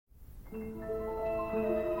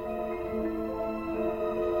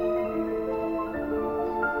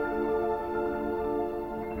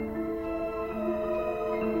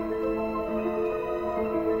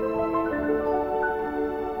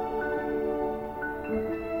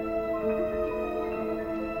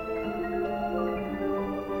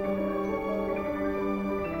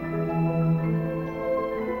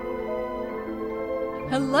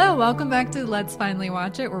Hello, welcome back to Let's Finally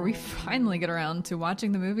Watch It, where we finally get around to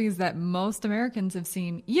watching the movies that most Americans have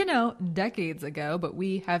seen, decades ago, but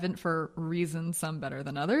we haven't for reasons, some better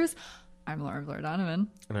than others. I'm Laura Blair Donovan.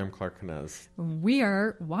 And I'm Clark Knez. We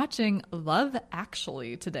are watching Love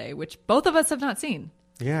Actually today, which both of us have not seen.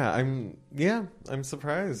 Yeah, I'm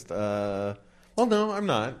surprised. Well, no, I'm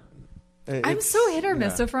not. I'm so hit or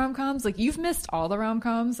miss with rom-coms. Like, you've missed all the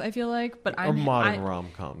rom-coms, I feel like, but or modern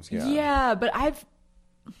rom-coms, yeah. Yeah, but I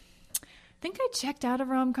think I checked out of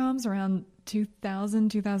rom-coms around 2000,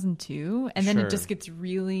 2002, and then it just gets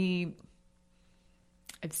really,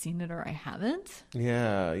 I've seen it or I haven't.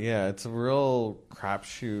 Yeah, it's a real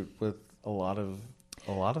crapshoot with a lot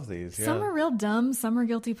of these. Yeah. Some are real dumb, some are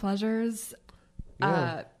guilty pleasures.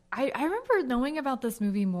 Yeah. I remember knowing about this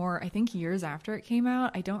movie more, I think, years after it came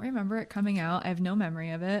out. I don't remember it coming out. I have no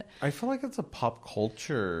memory of it. I feel like it's a pop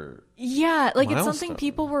culture. Yeah, like milestone. It's something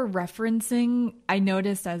people were referencing, I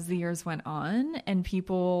noticed as the years went on, and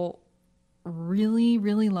people really,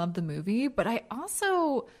 really loved the movie. But I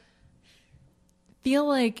also feel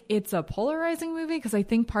like it's a polarizing movie because I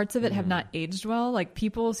think parts of it have not aged well. Like,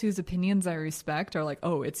 people whose opinions I respect are like,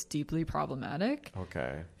 oh, it's deeply problematic.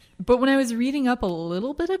 Okay. But when I was reading up a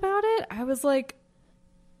little bit about it, I was like,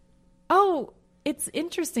 oh, it's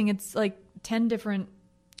interesting. It's like 10 different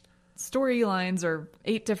storylines or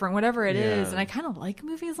 8 different, whatever it is. And I kind of like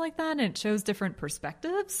movies like that, and it shows different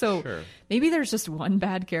perspectives. So maybe there's just one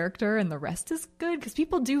bad character and the rest is good, because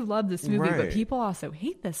people do love this movie, but people also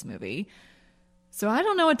hate this movie. So I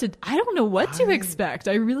don't know what to expect.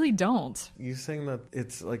 I really don't. You saying that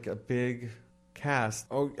it's like a big cast?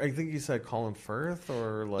 Oh, I think you said Colin Firth,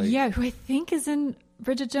 or like, yeah, who I think is in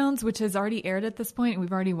Bridget Jones, which has already aired at this point, and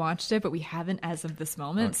we've already watched it, but we haven't as of this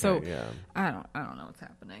moment. Okay, so yeah. I don't know what's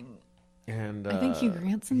happening. And I think Hugh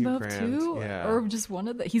Grant's in both too, yeah. or just one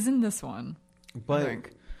of the. He's in this one, but I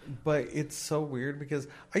think. But it's so weird because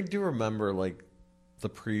I do remember like the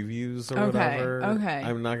previews or whatever. Okay.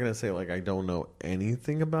 I'm not gonna say like I don't know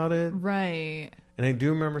anything about it, Right. and I do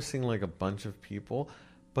remember seeing like a bunch of people.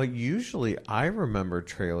 But usually I remember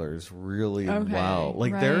trailers really well.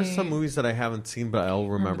 Like there are some movies that I haven't seen, but I'll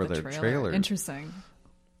remember their trailers. Interesting.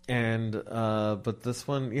 And but this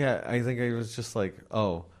one, yeah, I think I was just like,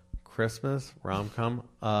 oh, Christmas rom-com,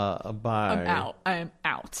 bye. I'm out. I am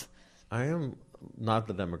out. I am not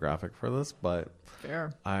the demographic for this, but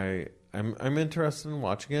Fair. I'm interested in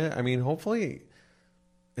watching it. I mean, hopefully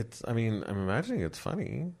it's. I mean, I'm imagining it's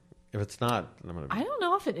funny. If it's not, I'm gonna. I don't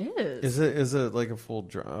know if it is. Is it like a full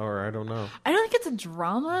drama, or I don't know. I don't think it's a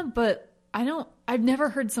drama, but I've never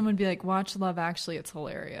heard someone be like, "Watch Love Actually, it's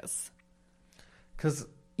hilarious." Because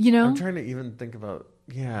I'm trying to even think about.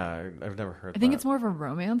 Yeah, I've never heard. I think it's more of a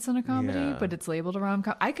romance than a comedy, Yeah. but it's labeled a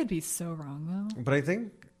rom-com. I could be so wrong though. But I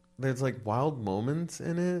think there's like wild moments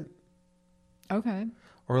in it, Okay.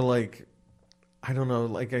 or like I don't know.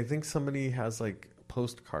 Like I think somebody has like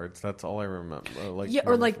postcards. That's all I remember. Or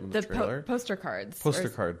like from the trailer. poster cards. Poster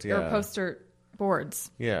cards, yeah. Or poster boards.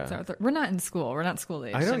 Yeah. So we're not in school. We're not school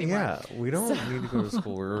age anymore. Yeah, we don't need to go to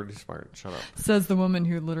school. We're already smart. Shut up. Says the woman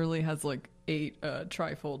who literally has like 8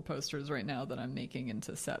 trifold posters right now that I'm making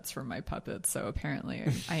into sets for my puppets. So apparently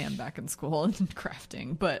I am back in school and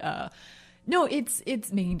crafting. But no, it's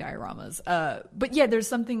making dioramas. But yeah, there's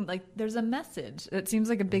something like there's a message. It seems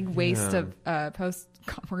like a big waste of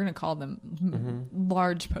we're going to call them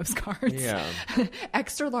large postcards. Yeah.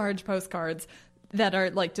 Extra large postcards that are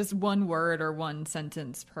like just one word or one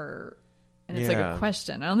sentence per. And it's like a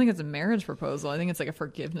question. I don't think it's a marriage proposal. I think it's like a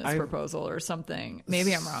forgiveness proposal or something.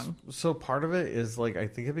 Maybe I'm wrong. So part of it is like I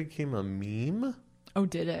think it became a meme. Oh,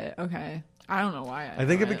 did it? Okay. I don't know why. I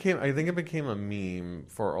think it became a meme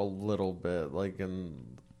for a little bit, like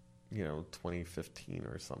in 2015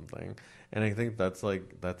 or something. And I think that's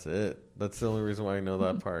it. That's the only reason why I know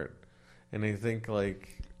that part. And I think like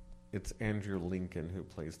it's Andrew Lincoln who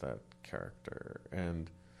plays that character, and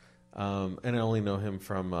I only know him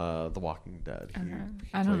from The Walking Dead.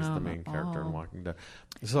 He plays the main character in Walking Dead,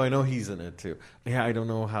 so I know he's in it too. Yeah, I don't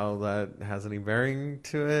know how that has any bearing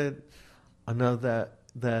to it. I know that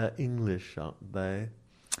the English, aren't they?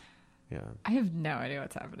 Yeah, I have no idea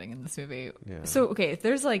what's happening in this movie. Yeah. So okay, if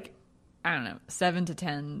there's like I don't know 7 to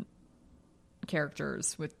 10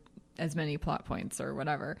 characters with as many plot points or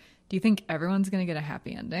whatever. Do you think everyone's going to get a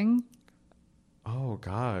happy ending? Oh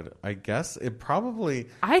God, I guess it probably.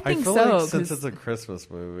 I think feel so, like since 'cause- it's a Christmas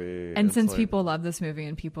movie, And it's since like- people love this movie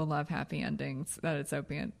and people love happy endings, that it's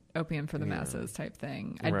opium for the masses type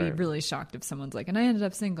thing, I'd be Right. really shocked if someone's like, and I ended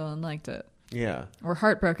up single and liked it. yeah, Or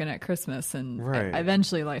heartbroken at Christmas and Right.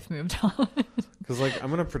 eventually life moved on. because like I'm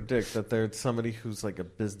gonna predict that there's somebody who's like a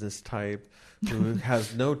business type who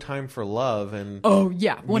has no time for love and Oh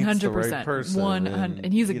yeah, meets the right 100%. person 100,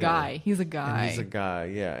 and he's a you know, guy. He's a and guy. he's a guy,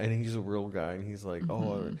 yeah, and he's a real guy, and he's like,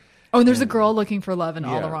 Oh, and there's a and- girl looking for love in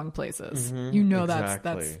all the Yeah. wrong places. Mhm, You know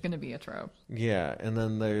exactly. that's going to be a trope. yeah, and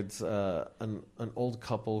then there's an old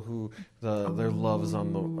couple who their love is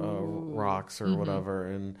on the rocks or whatever,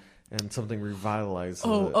 and something revitalizes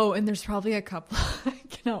it. Oh, and there's probably a couple. I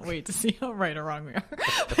cannot wait to see how right or wrong we are.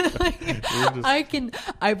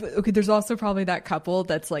 Okay. There's also probably that couple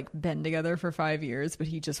that's like been together for 5 years, but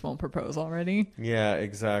he just won't propose already. Yeah,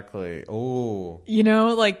 exactly. Oh, You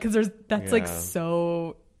know, like because that's like Yeah.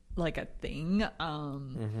 so like a thing.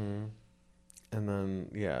 and then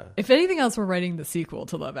yeah, If anything else, we're writing the sequel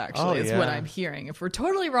to Love Actually. Oh, Is what yeah. I'm hearing. If we're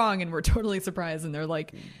totally wrong and we're totally surprised, and they're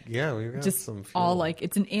like yeah, we've got just some fuel. all like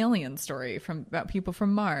it's an alien story about people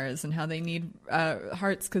from Mars and how they need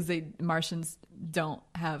hearts because Martians don't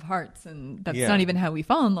have hearts, and that's Yeah. not even how we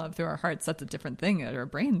fall in love through our hearts. That's a different thing. Our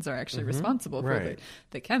brains are actually responsible for Right.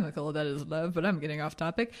 the chemical that is love. But I'm getting off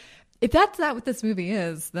topic. If that's not what this movie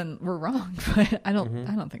is, then we're wrong. But I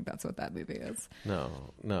don't think that's what that movie is. no.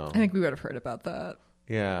 I think we would have heard about that.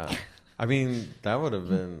 Yeah, I mean that would have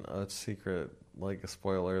been a secret, like a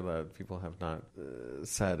spoiler that people have not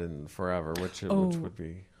said in forever, which would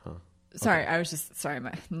be, huh? Sorry, I was just sorry.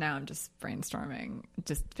 Now I'm just brainstorming.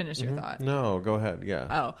 Just finish your thought. No, go ahead. Yeah.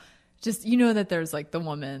 Oh, just you know that there's like the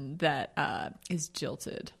woman that is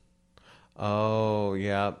jilted. Oh,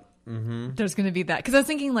 yeah. There's going to be that because I was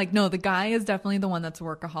thinking like, no, the guy is definitely the one that's a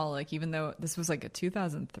workaholic, even though this was like a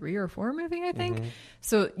 2003 or 4 movie, I think.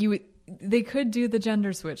 So they could do the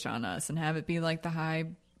gender switch on us and have it be like the high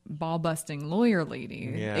ball busting lawyer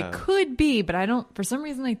lady. Yeah. It could be, but I don't. For some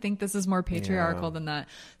reason, I think this is more patriarchal Yeah. than that.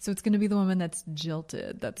 So it's going to be the woman that's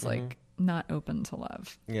jilted, that's like not open to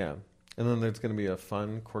love. Yeah. And then there's going to be a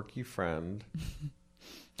fun, quirky friend.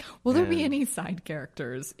 Will there be And- any side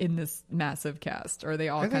characters in this massive cast? Or are they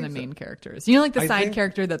all I kind of think so. main characters? You know, like the I side think-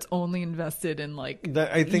 character that's only invested in like.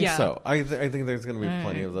 I think Yeah. so. I think there's going to be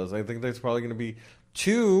plenty of those. I think there's probably going to be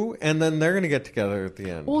 2, and then they're going to get together at the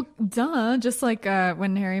end. Well, duh, just like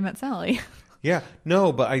when Harry met Sally. Yeah,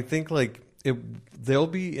 no, but I think like they'll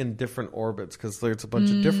be in different orbits because there's a bunch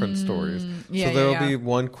of different stories. yeah, so there'll yeah. be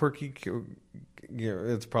one quirky.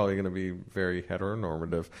 It's probably going to be very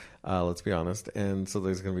heteronormative. Let's be honest. And so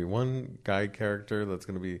there's going to be one guy character that's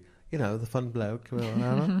going to be, the fun bloke,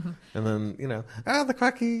 and then the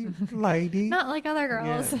quirky lady. Not like other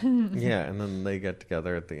girls. Yeah. Yeah, and then they get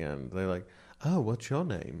together at the end. They're like, "Oh, what's your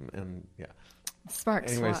name?" And yeah.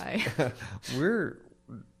 Sparks Anyways, fly.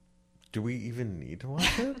 do we even need to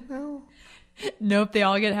watch it now? Nope, they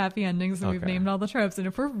all get happy endings, and we've Okay. named all the tropes. And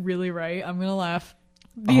if we're really right, I'm gonna laugh.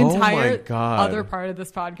 The Oh my entire God. other part of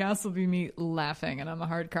this podcast will be me laughing, and I'm a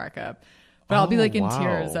hard crack up. But I'll be like in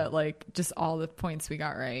tears wow. at like just all the points we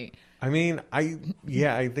got right. I mean, I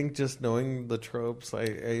think just knowing the tropes,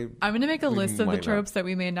 I'm gonna make a We list of the might not. tropes that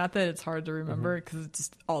we made. Not that it's hard to remember because it's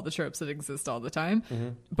just all the tropes that exist all the time.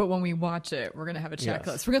 But when we watch it, we're gonna have a checklist.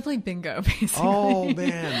 Yes. We're gonna play bingo, basically. Oh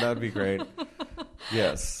man, that'd be great.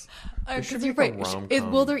 Yes, it should Because be you're a right.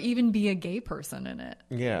 rom-com. Will there even be a gay person in it?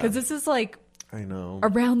 Yeah. Because this is like I know.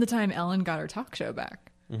 around the time Ellen got her talk show back.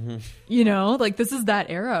 You know, like this is that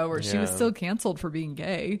era where she was Yeah. still canceled for being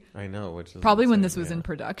gay. I know, which is Probably when insane, this was yeah. in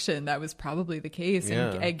production, that was probably the case.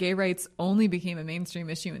 Yeah. And gay rights only became a mainstream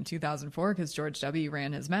issue in 2004 because George W.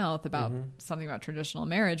 ran his mouth about something about traditional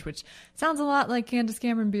marriage, which sounds a lot like Candace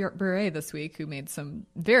Cameron Bure this week, who made some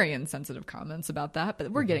very insensitive comments about that.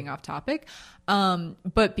 But we're getting off topic.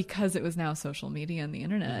 But because it was now social media and the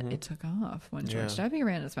internet, it took off when George Yeah. W.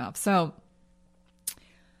 ran his mouth. So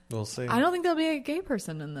We'll see. I don't think there'll be a gay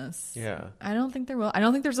person in this. Yeah. I don't think there will. I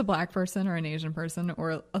don't think there's a black person or an Asian person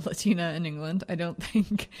or a Latina in England. I don't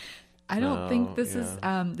think this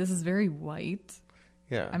is very white.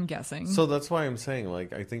 Yeah, I'm guessing. So that's why I'm saying,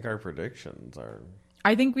 like, I think our predictions are.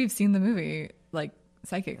 I think we've seen the movie like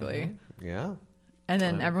psychically, Yeah. and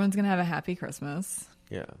then everyone's gonna have a happy Christmas,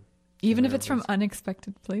 Yeah. even And if it's from everybody's-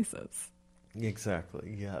 unexpected places.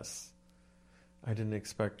 Exactly. Yes. I didn't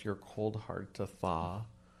expect your cold heart to thaw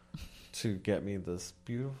to get me this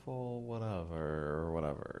beautiful whatever or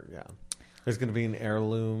whatever. Yeah. There's going to be an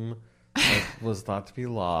heirloom that was thought to be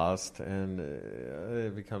lost, and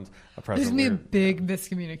it becomes a There's present. gonna be a big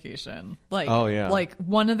miscommunication. Like, Oh, yeah. like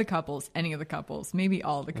one of the couples, any of the couples, maybe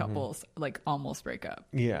all of the couples, like almost break up.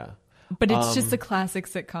 Yeah. But it's just a classic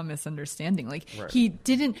sitcom misunderstanding. Like, Right. he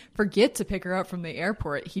didn't forget to pick her up from the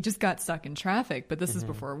airport. He just got stuck in traffic. But this is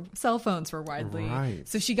before cell phones were widely. Right.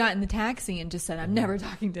 So she got in the taxi and just said, I'm never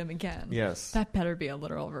talking to him again. Yes. That better be a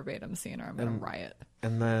literal verbatim scene or I'm going to riot.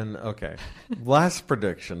 And then, okay, last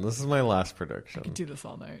prediction. This is my last prediction. I could do this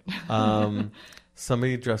all night.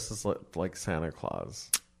 Somebody dresses like Santa Claus,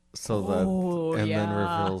 so Oh, that, and then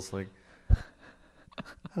yeah. reveals like,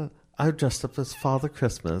 I dressed up as Father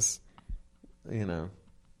Christmas. You know,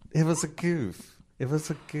 it was a goof. It was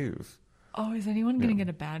a goof. Oh, is anyone going to get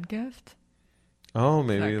a bad gift? Oh, Is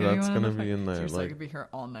maybe that that's one gonna of the be in there. Seriously, I Like, could be here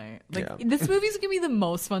all night. Like, Yeah. this movie's gonna be the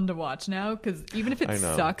most fun to watch now because even if it I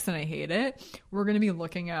know. sucks and I hate it, we're gonna be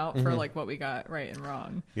looking out for like what we got right and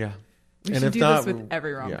wrong. yeah. We And should if do not, this with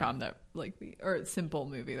every rom yeah. com that like or simple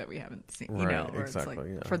movie that we haven't seen. You Right, know, where exactly, it's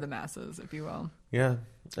like yeah. for the masses, if you will. Yeah.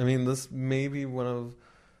 I mean, this may be one of.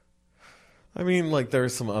 I mean, like,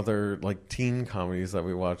 there's some other, like, teen comedies that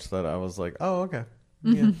we watched that I was like, oh, okay.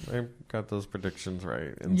 Yeah, I got those predictions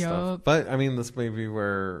right and stuff. Yup. But, I mean, this may be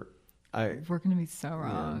where We're gonna be so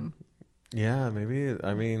wrong. Yeah, maybe.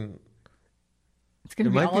 I mean, It's gonna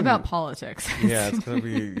It be might all be- about politics. yeah, it's going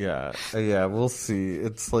to be, yeah, we'll see.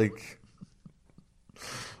 It's like,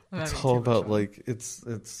 That'd it's be all too much about, fun. like,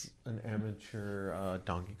 it's an amateur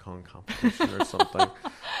Donkey Kong competition or something.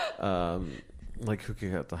 Like, who can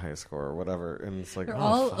get the high score or whatever. And it's like, They're oh,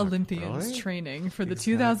 all fuck, Olympians really? training for the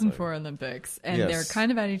Exactly. 2004 Olympics, and Yes. they're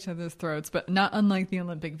kind of at each other's throats. But not unlike the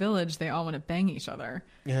Olympic Village, they all want to bang each other,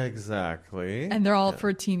 Yeah, exactly. and they're all Yeah.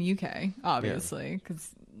 for Team UK, obviously, because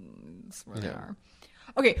that's where they Yeah. are.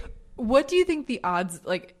 Okay, what do you think the odds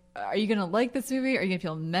like? Are you gonna like this movie? Are you gonna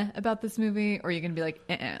feel meh about this movie? Or are you gonna be like,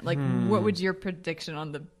 Like, what would your prediction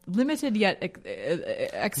on the limited yet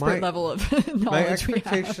expert My- level of My knowledge we have?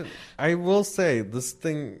 expectation, I will say, this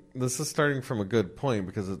is starting from a good point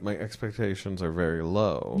because my expectations are very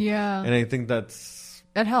low. Yeah. And I think that's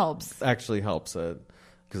That helps. actually helps it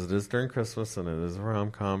because it is during Christmas and it is a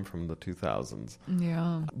rom-com from the 2000s.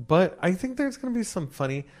 Yeah. But I think there's going to be some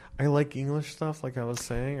funny, I like English stuff, like I was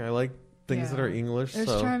saying. I like things that Yeah. are English. There's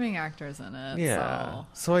so charming actors in it. yeah. So.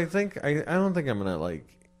 So I think, I don't think I'm going to like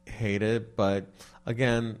hate it, but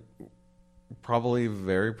again, probably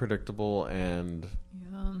very predictable, and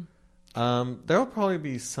Yeah. there'll probably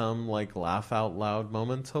be some like laugh out loud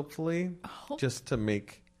moments, hopefully, just to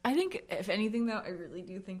make. I think, if anything, though, I really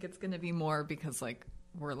do think it's going to be more because, like,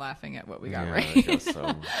 we're laughing at what we got Yeah, right. I guess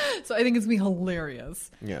so. So I think it's going to be hilarious.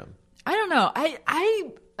 Yeah. I don't know. I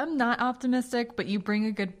am not optimistic, but you bring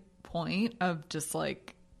a good point of just,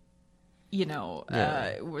 like, you know,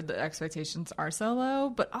 Yeah. where the expectations are so low.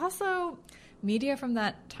 But also, media from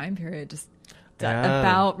that time period just Yeah.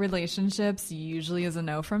 about relationships usually is a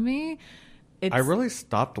no from me. It's, I really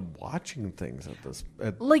stopped watching things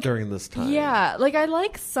Like, during this time. Yeah, like I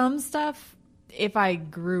like some stuff if I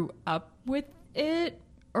grew up with it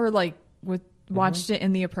or like watched it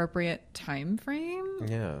in the appropriate time frame.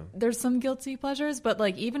 Yeah. There's some guilty pleasures, but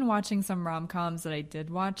like even watching some rom-coms that I did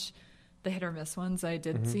watch, the hit or miss ones I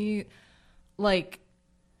did see, like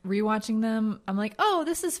rewatching them, I'm like, oh,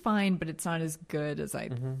 this is fine, but it's not as good as I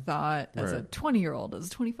thought as a Right. 20-year-old, as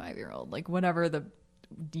a 25-year-old, like whatever the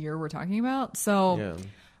year we're talking about. So Yeah.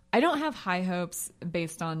 I don't have high hopes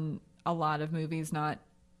based on a lot of movies not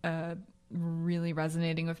really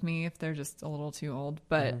resonating with me if they're just a little too old.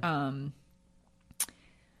 But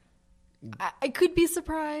I could be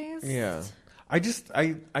surprised. Yeah.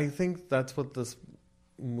 I think that's what this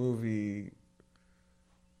movie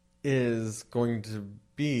is going to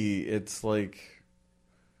be. It's like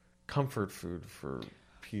comfort food for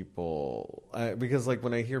people, because like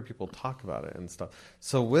when I hear people talk about it and stuff,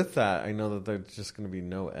 so with that I know that there's just going to be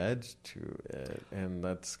no edge to it, and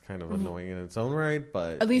that's kind of annoying in its own right,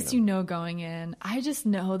 but At least you know going in. I just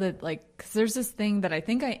know that, like, because there's this thing that I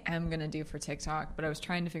think I am going to do for TikTok, but I was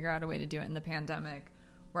trying to figure out a way to do it in the pandemic,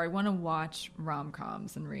 where I want to watch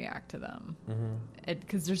rom-coms and react to them.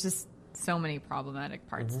 Because there's just so many problematic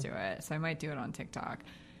parts to it. So I might do it on TikTok.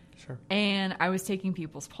 Sure. And I was taking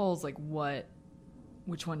people's polls, like,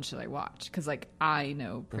 which one should I watch? Because, like, I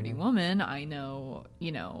know Pretty Woman. I know,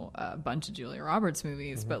 you know, a bunch of Julia Roberts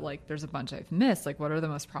movies, but, like, there's a bunch I've missed. Like, what are the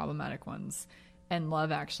most problematic ones? And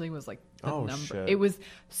Love Actually was, like, the number. Shit. It was,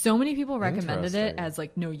 so many people recommended it Interesting. as,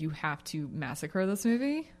 like, no, you have to massacre this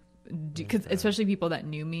movie. Because especially people that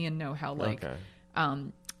knew me and know how, like,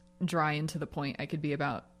 Okay. dry and to the point I could be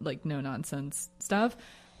about, like, no nonsense stuff.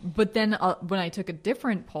 But then when I took a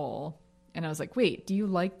different poll and I was like, wait, do you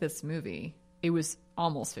like this movie? It was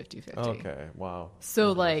almost 50-50. Okay, wow.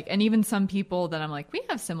 So like, and even some people that I'm like, we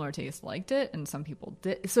have similar tastes liked it, and some people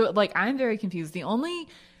did. So like, I'm very confused.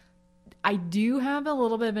 I do have a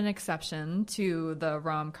little bit of an exception to the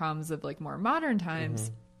rom-coms of like more modern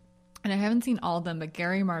times, and I haven't seen all of them, but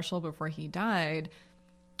Gary Marshall, before he died,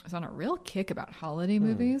 was on a real kick about holiday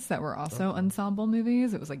movies that were also ensemble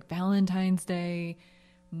movies. It was like Valentine's Day,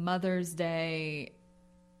 Mother's Day.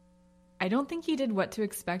 I don't think he did What to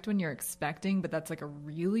Expect When You're Expecting, but that's like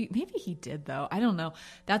maybe he did though. I don't know.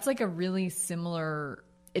 That's like a really similar,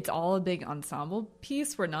 it's all a big ensemble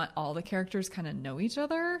piece where not all the characters kind of know each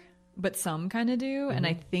other, but some kind of do. And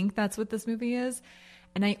I think that's what this movie is.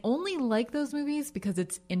 And I only like those movies because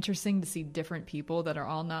it's interesting to see different people that are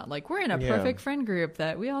all not like, we're in a perfect friend group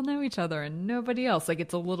that we all know each other and nobody else. Like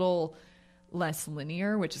it's a little less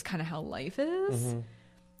linear, which is kind of how life is.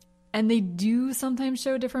 And they do sometimes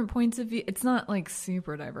show different points of view. It's not like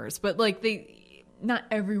super diverse, but like not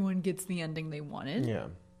everyone gets the ending they wanted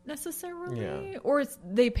necessarily. Or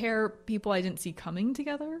they pair people I didn't see coming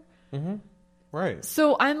together. Right.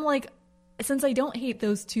 So I'm like, since I don't hate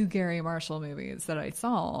those 2 Gary Marshall movies that I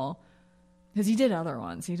saw, because he did other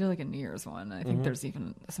ones. He did like a New Year's one. I think there's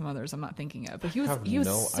even some others I'm not thinking of. But he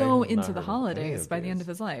was so into the holidays by the end of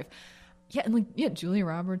his life. Yeah, and like Julia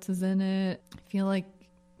Roberts is in it. I feel like,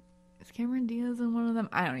 is Cameron Diaz in one of them?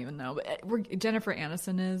 I don't even know. But Jennifer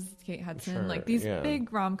Aniston is, Kate Hudson. Sure, like these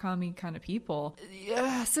big rom-com-y kind of people.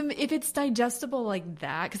 Yeah, if it's digestible like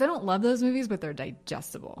that, because I don't love those movies, but they're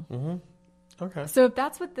digestible. Okay. So if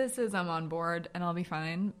that's what this is, I'm on board and I'll be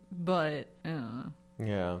fine. But I'm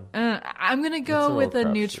going to go with a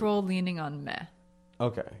neutral leaning on meh.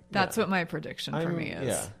 Okay. That's what my prediction for me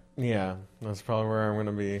is. Yeah. That's probably where I'm going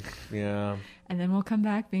to be. Yeah. And then we'll come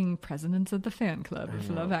back being presidents of the fan club of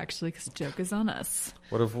Love Actually, because joke is on us.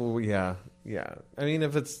 What if yeah. I mean,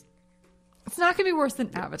 if it's not going to be worse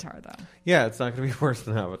than Avatar, though. Yeah, it's not going to be worse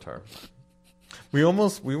than Avatar. We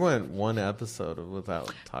went one episode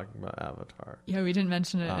without talking about Avatar. Yeah, we didn't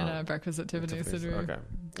mention it in Breakfast at Tiffany's. Okay.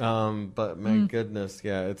 But my goodness,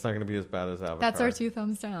 yeah, it's not going to be as bad as Avatar. That's our 2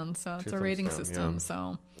 thumbs down. So it's our rating system. Yeah.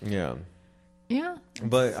 So yeah.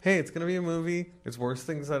 But hey, it's going to be a movie. It's worse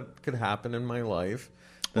things that could happen in my life.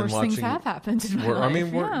 Worse things have happened in my life. I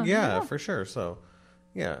mean, for sure. So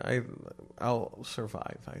yeah, I'll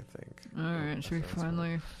survive, I think. All right, should we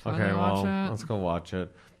finally watch it? Let's go watch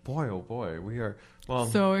it. Boy, oh boy, we are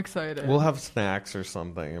so excited. We'll have snacks or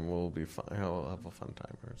something, and we'll be fun. We'll have a fun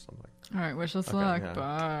time or something. All right, wish us luck. Yeah.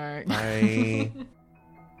 Bye. Bye.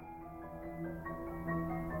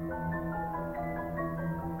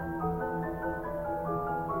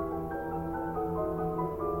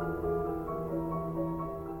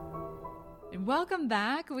 Welcome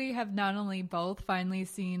back. We have not only both finally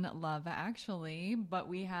seen Love Actually, but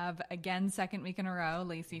we have, again, second week in a row,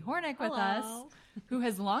 Lacey Hornick with us, who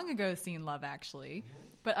has long ago seen Love Actually.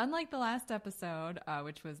 But unlike the last episode,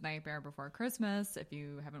 which was Nightmare Before Christmas, if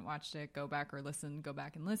you haven't watched it, go back and listen. Clark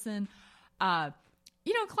and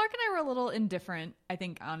I were a little indifferent, I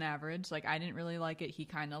think, on average. Like, I didn't really like it. He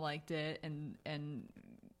kind of liked it. And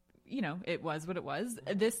it was what it was.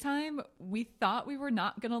 This time, we thought we were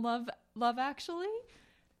not going to Love Actually,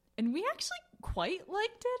 and we actually quite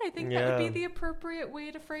liked it. I think that would be the appropriate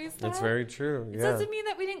way to phrase that. That's very true. It doesn't mean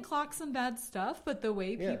that we didn't clock some bad stuff, but the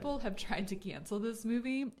way people have tried to cancel this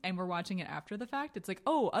movie, and we're watching it after the fact, it's like,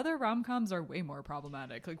 oh, other rom-coms are way more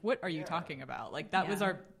problematic. Like, what are you talking about? Like, that was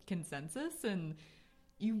our consensus, and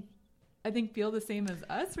you, I think, feel the same as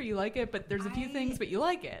us, where you like it, but there's a few things, but you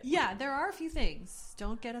like it. Yeah, there are a few things.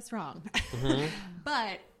 Don't get us wrong.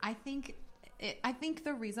 But I think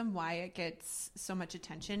the reason why it gets so much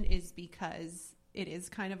attention is because it is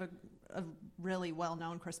kind of a really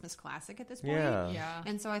well-known Christmas classic at this point. Yeah.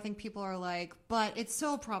 And so I think people are like, but it's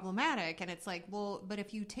so problematic. And it's like, well, but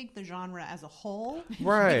if you take the genre as a whole,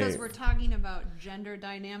 right? Because we're talking about gender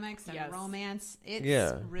dynamics and romance,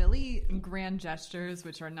 it's really grand gestures,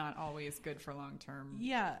 which are not always good for long-term.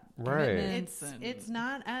 Yeah, right. It's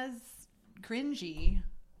not as cringy.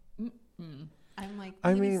 I'm like,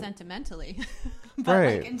 sentimentally, but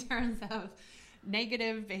like in terms of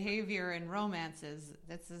negative behavior in romances,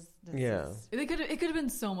 this is it could have been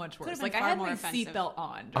so much worse. Like, I had my seatbelt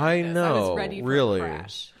on. I know, I was ready for a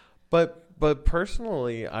crash. But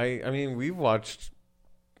personally, I mean, we've watched,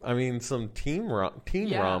 some teen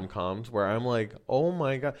rom-coms where I'm like, oh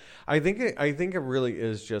my god, I think it really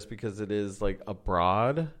is just because it is like a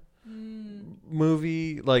broad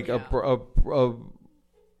movie, like a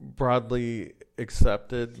broadly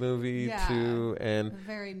accepted movie Yeah. too, and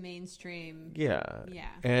Very mainstream. yeah, Yeah.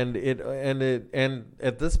 and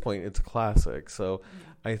at this point it's classic. So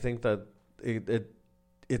I think that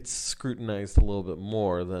it's scrutinized a little bit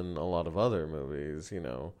more than a lot of other movies.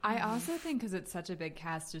 I also think because it's such a big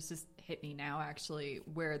cast, just hit me now actually,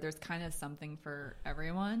 where there's kind of something for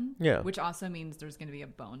everyone. Yeah. Which also means there's going to be a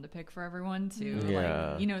bone to pick for everyone too.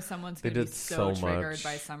 Yeah. Like, someone's They going to be did so so triggered much.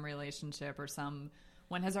 by some relationship, or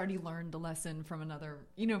one has already learned a lesson from another,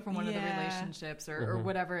 from one of the Yeah. relationships, or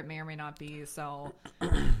whatever it may or may not be. So,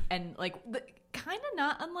 and like kind of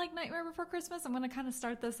not unlike Nightmare Before Christmas, I'm going to kind of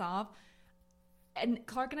start this off. And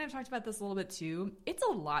Clark and I have talked about this a little bit too. It's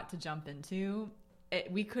a lot to jump into.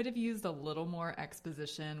 We could have used a little more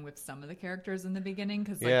exposition with some of the characters in the beginning,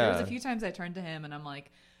 because there was a few times I turned to him and I'm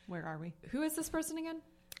like, Where are we? who is this person again?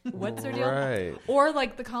 What's their deal? Right. Or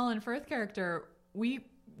like the Colin Firth character, we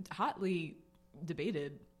hotly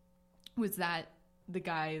debated, was that the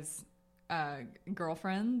guy's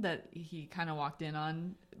girlfriend that he kind of walked in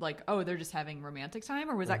on, like, oh, they're just having romantic time,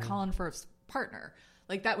 or was that Colin Firth's partner?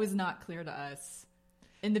 Like, that was not clear to us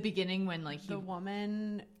in the beginning when, like, The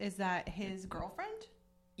woman, is that his girlfriend?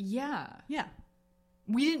 yeah. Yeah.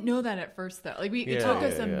 We didn't know that at first, though. Like, it Yeah, took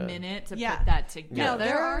us yeah, a yeah. minute to Yeah. put that No, together.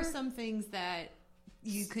 there are some things that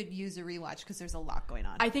you could use a rewatch because there's a lot going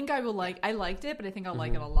on. I think I liked it, but I think I'll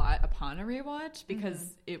like it a lot upon a rewatch,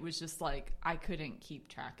 because it was just like, I couldn't keep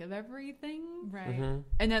track of everything. right.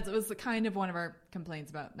 And that was kind of one of our complaints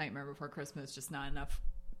about Nightmare Before Christmas, just not enough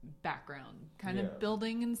background kind Yeah. of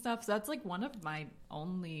building and stuff. So that's like one of my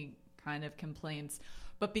only kind of complaints.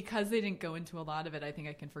 But because they didn't go into a lot of it, I think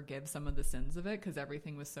I can forgive some of the sins of it, because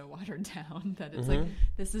everything was so watered down that it's like,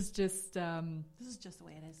 this is just, This is just the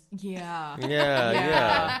way it is. yeah.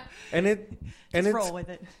 Yeah. And it's Roll with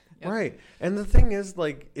it. Yep. right. And the thing is,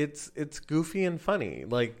 like, it's goofy and funny.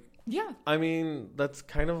 Like, Yeah. I mean, that's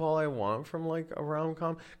kind of all I want from like a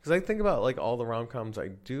rom-com, because I think about like all the rom-coms I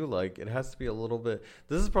do like, it has to be a little bit,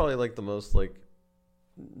 this is probably like the most like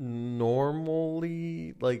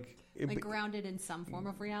normally like Grounded in some form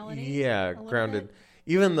of reality. yeah, little grounded, bit?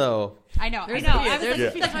 even though I know. There's I know. a few- I was there's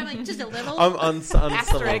like, a that's why I'm like, just a little. on some of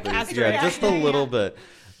Asterisk, these, asterisk. yeah, just a Yeah, little yeah. bit,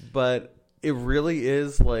 but it really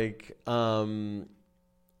is like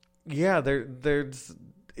yeah,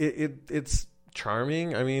 it's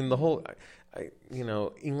charming. I mean, the whole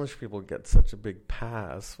English people get such a big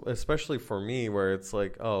pass, especially for me, where it's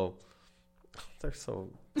like, oh, they're so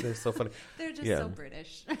funny. They're just Yeah. so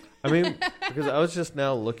British. I mean, because I was just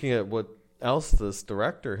now looking at what else this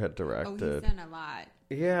director had Oh, directed. he's done a lot.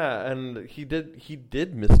 Yeah, and he did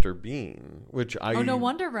Mr. Bean, which I Oh, no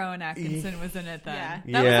wonder Rowan Atkinson was in it then.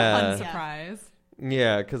 Yeah. That was a Yeah. fun Yeah. surprise.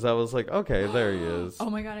 yeah, because I was like, okay, there he is. Oh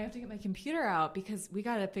my god, I have to get my computer out, because we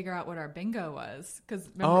got to figure out what our bingo was. Because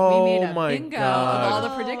remember, Oh we made a my bingo God. of all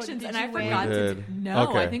the Oh, predictions, did and I you win? forgot We to. did. No,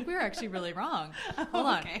 Okay. I think we were actually really wrong. Hold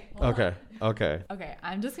on. Okay. Hold on. Okay, Okay,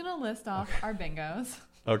 I'm just gonna list off our bingos,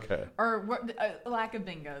 okay. or lack of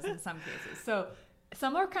bingos in some cases. So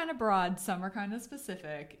some are kind of broad, some are kind of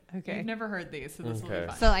specific. Okay. You've never heard these, so this will be Okay.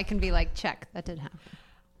 fun. So I can be like, check. That didn't happen.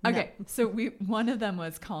 Okay, so one of them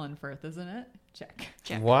was Colin Firth, isn't it? Check.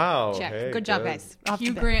 Check. Wow. Check. hey, Good job, guys. Off to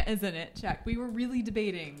Hugh bed. Grant is in it. Check. We were really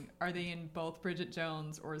debating: are they in both Bridget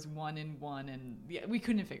Jones, or is one in one? And yeah, we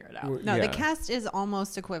couldn't figure it out. No, Yeah. the cast is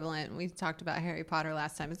almost equivalent. We talked about Harry Potter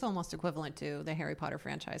last time. It's almost equivalent to the Harry Potter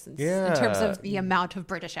franchise in terms Yeah. of the amount of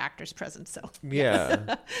British actors present. So Yeah,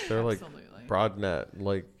 they're like Absolutely. broad net.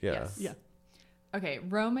 Like, yeah. Yes. Yeah. Okay,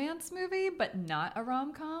 romance movie, but not a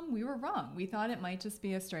rom com. We were wrong. We thought it might just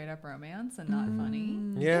be a straight up romance and not funny.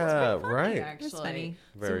 Yeah, Funny, right. Actually, It's funny.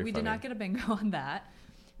 Very so we funny. did not get a bingo on that.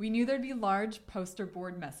 We knew there'd be large poster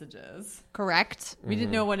board messages. Correct. We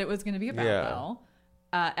didn't know what it was going to be about, Yeah. though.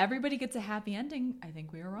 Everybody gets a happy ending. I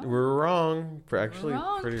think we were wrong. We're wrong. We're We were actually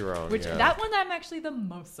wrong. pretty wrong. Which yeah. that one I'm actually the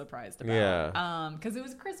most surprised about. Yeah. Because it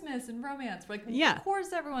was Christmas and romance. Like, Yeah. of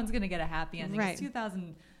course everyone's gonna get a happy ending. Right. It's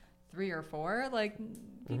 2003 or 4. Like,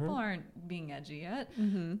 people Mm-hmm. aren't being edgy yet.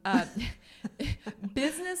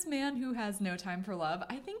 Businessman who has no time for love.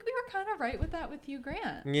 I think we were kind of right with that with Hugh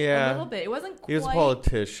Grant. Yeah. a little bit. It wasn't quite. He was a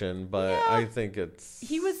politician, but Yeah. I think it's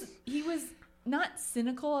He was not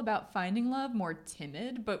cynical about finding love, more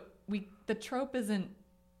timid. But the trope isn't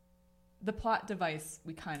the plot device.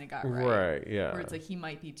 We kind of got right. Yeah. Where it's like he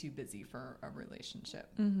might be too busy for a relationship.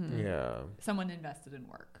 Yeah. Someone invested in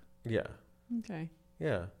work. Yeah. Okay.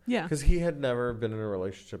 Yeah. Yeah. Because he had never been in a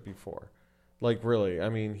relationship before. Like, really. I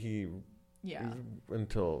mean, Yeah.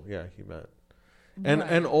 until he met. And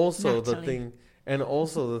Right. and also the Naturally.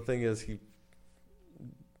 thing is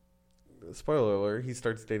spoiler alert, he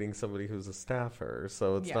starts dating somebody who's a staffer.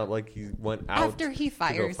 So it's Yeah. not like he went out After he to go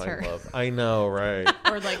fires find her. love. I know, right?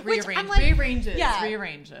 Or like Which rearrange, I'm like- rearranges, yeah.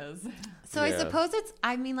 rearranges. So I Yeah. suppose it's,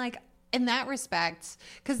 I mean, like, in that respect,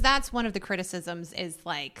 because that's one of the criticisms is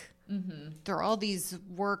like, there are all these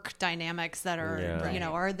work dynamics that are, Yeah. you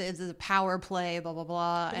know, are this is a power play, blah, blah,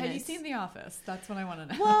 blah. Have you it's- seen The Office? That's what I want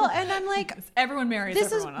to know. Well, and I'm like, everyone marries this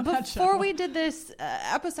is everyone on that before show. we did this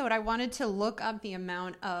episode, I wanted to look up the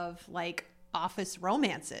amount of like office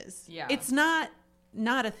romances. Yeah. It's not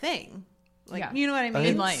a thing. Like, Yeah. you know what I mean?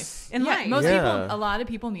 In life. In Yeah, life. most Yeah. people, a lot of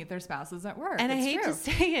people meet their spouses at work. And I It's hate true. to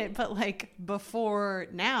say it, but like before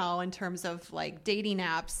now, in terms of like dating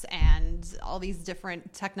apps and all these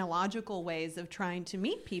different technological ways of trying to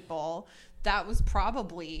meet people, that was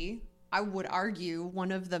probably, I would argue,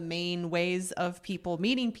 one of the main ways of people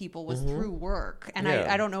meeting people was through work. And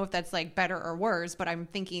Yeah. I don't know if that's like better or worse, but I'm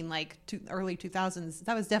thinking like early 2000s,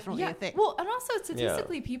 that was definitely a thing. Well, and also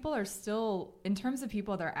statistically, people are still, in terms of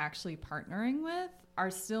people they're actually partnering with,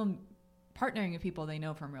 are still partnering with people they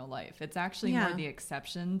know from real life. It's actually Yeah. more the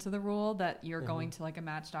exception to the rule that you're going to like a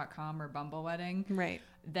Match.com or Bumble wedding Right.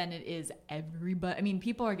 than it is everybody. I mean,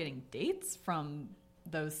 people are getting dates from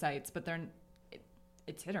those sites, but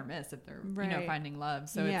it's hit or miss if they're Right. finding love.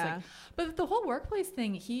 So it's Yeah. like, but the whole workplace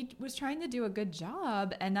thing, he was trying to do a good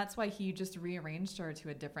job, and that's why he just rearranged her to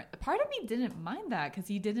a different. Part of me didn't mind that because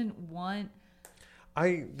he didn't want. I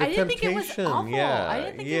I didn't think it was temptation, awful. Yeah, I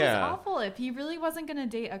didn't think yeah. it was awful. If he really wasn't going to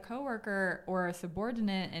date a coworker or a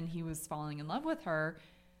subordinate, and he was falling in love with her,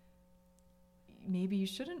 maybe you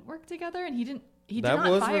shouldn't work together. And he didn't. He did That not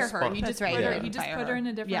was fire her. respon- He That's just right, put her. yeah. He just Fire put her in a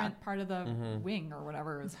her. different Yeah. part of the Mm-hmm. wing or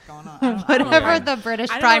whatever was going on. I don't Whatever know. the British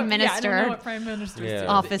I don't prime know- yeah, I minister. don't know what prime ministers Yeah. do.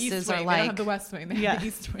 Offices The East are Wing. They like- don't have the West Wing. They Yeah. have the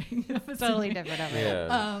East Wing. Totally different over there.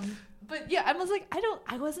 Yeah. But yeah, I was like,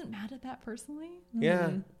 I wasn't mad at that personally.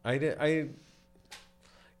 Yeah, I did.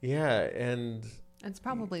 Yeah, and It's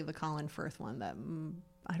probably the Colin Firth one that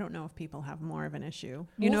I don't know if people have more of an issue.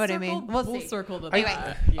 You We'll know what I circle- mean? We'll We'll see. circle to I-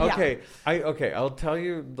 that. Yeah. okay. I'll tell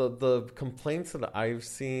you the complaints that I've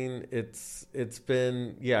seen. It's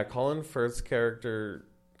been Colin Firth's character.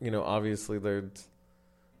 Obviously there's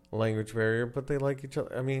a language barrier, but they like each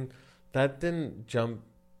other. I mean, that didn't jump.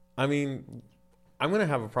 I mean, I'm gonna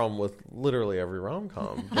have a problem with literally every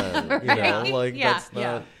rom-com. Then, Right. Yeah. That's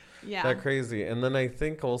not. Yeah. That crazy. And then I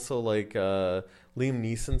think also like Liam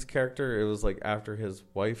Neeson's character, it was like after his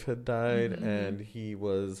wife had died and he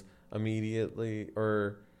was immediately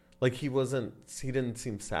he didn't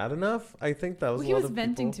seem sad enough. I think that was Well, a he lot was of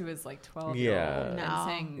venting people. to his like 12-year-old Yeah. and No.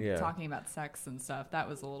 saying, Yeah. talking about sex and stuff. That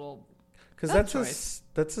was a little. Because Bad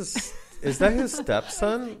that's is that his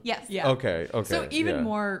stepson? Yes. Yeah. Okay. So even yeah.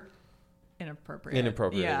 more inappropriate.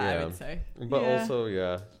 Inappropriate, I yeah. would say. But Yeah.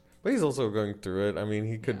 also, but he's also going through it. I mean,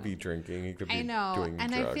 he could be drinking. He could be I know, doing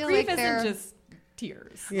and I drugs. feel Grief like they're- isn't just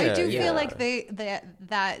tears. Yeah, I do yeah. feel like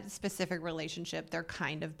that specific relationship, they're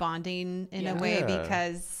kind of bonding in a way Yeah.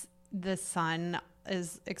 because the son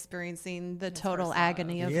is experiencing the total first love.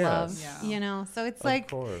 agony of Yes. love. Yeah. So it's Of like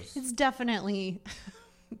course. it's definitely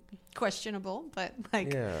questionable, but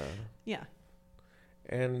like yeah.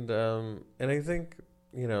 And I think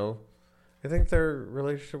I think their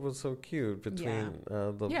relationship was so cute between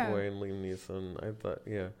the Yeah. boy and Liam Neeson. I thought,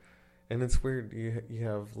 and it's weird you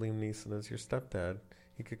have Liam Neeson as your stepdad.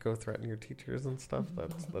 He could go threaten your teachers and stuff.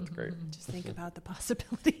 That's great. Just think about the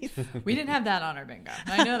possibilities. We didn't have that on our bingo.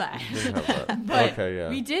 I know that. Didn't have that. But Okay, yeah.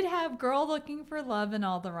 we did have Girl Looking for Love in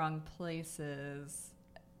All the Wrong Places.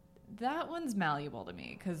 That one's malleable to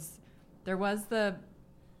me because there was the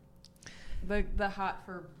hot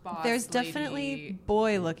for boss. There's lady. definitely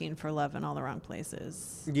boy looking for love in all the wrong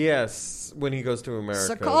places. Yes, when he goes to America.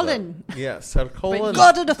 Sir Colin. Yes, Sir Colin. But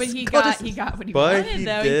he God got what he But wanted he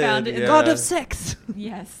though. did, He found it. yeah. God of sex.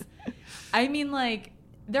 Yes. I mean, like,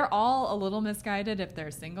 they're all a little misguided if they're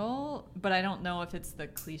single, but I don't know if it's the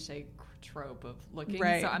cliche trope of looking.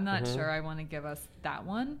 Right. So I'm not sure I want to give us that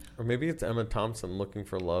one. Or maybe it's Emma Thompson looking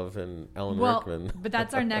for love in Alan Well, Rickman. but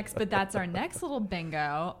that's our next little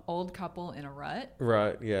bingo. Old couple in a rut.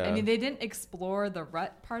 Right, yeah. I mean, they didn't explore the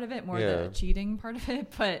rut part of it, more Yeah. the cheating part of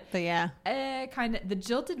it, but yeah. kind of the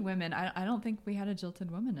jilted women. I don't think we had a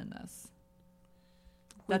jilted woman in this.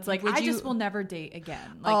 That's like, would I you- just will never date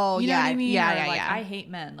again. Like, Oh, you know yeah, what I mean? yeah, Or yeah, like, yeah. I hate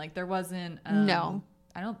men. Like, there wasn't. No.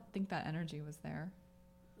 I don't think that energy was there.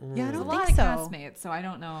 Yeah, I There's a don't lot think of so. castmates, so I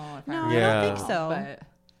don't know if No, I I don't think so. But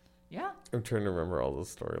yeah, I'm trying to remember all the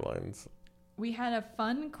storylines. we had a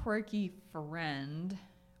fun, quirky friend,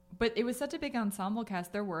 but it was such a big ensemble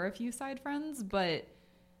cast. There were a few side friends, but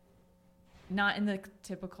not in the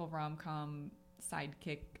typical rom-com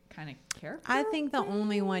sidekick kind of character. I think the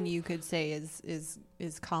only one you could say is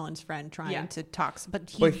Colin's friend trying to talk, but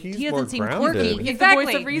he he's more doesn't seem grounded. quirky. He's the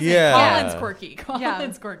voice of reason. Yeah. Colin's quirky.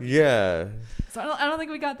 Colin's quirky. Yeah. So I don't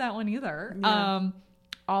think we got that one either. Yeah.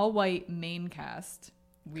 All white main cast.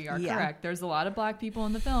 We are Yeah. correct. There's a lot of black people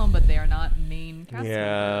in the film, but they are not main cast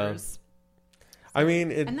members. I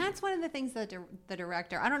mean, And that's one of the things that the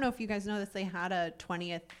director, I don't know if you guys know this, they had a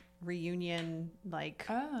 20th reunion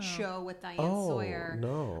show with Diane Sawyer.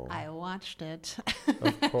 No. I watched it.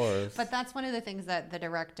 Of course. But that's one of the things that the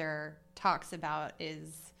director talks about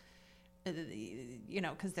is,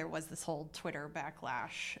 because there was this whole Twitter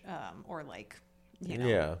backlash or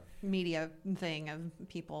media thing of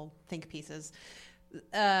people think pieces,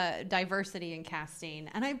 diversity in casting.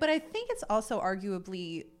 But I think it's also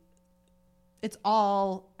arguably, it's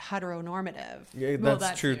all heteronormative. Yeah, Well, that's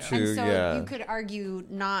that's true true. too. And so yeah. you could argue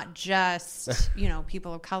not just,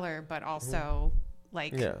 people of color, but also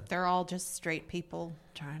they're all just straight people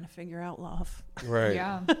trying to figure out love. Right.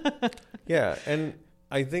 Yeah. Yeah, and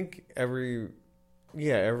I think every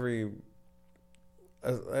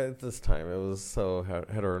at this time it was so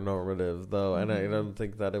heteronormative though, and I don't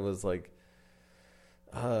think that it was like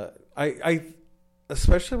I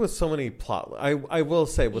especially with so many plot. I will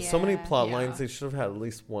say with so many plot lines, they should have had at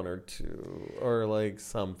least one or two or like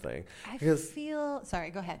something. Sorry,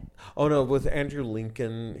 go ahead. Oh no, with Andrew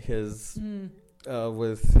Lincoln, his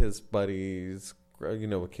with his buddies,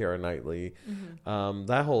 with Keira Knightley,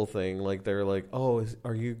 that whole thing, like they're like, oh,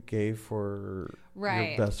 are you gay for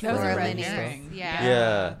your best That was a friend? red and stuff? herring.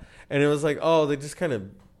 Yeah, and it was like, oh, they just kind of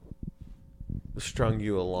strung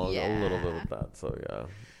you along a little bit with that. So yeah.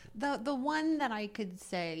 The one that I could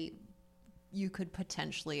say you could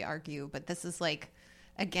potentially argue, but this is like,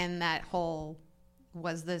 again, that whole,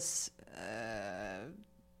 was this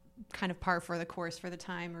kind of par for the course for the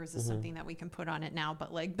time, or is this something that we can put on it now?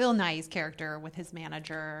 But like Bill Nighy's character with his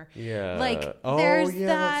manager, there's that's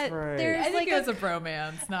that. right. There's I think like it was a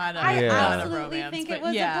bromance, not a I not a absolutely romance, think but it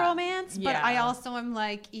was a bromance, but Yeah. I also am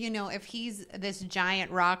like, if he's this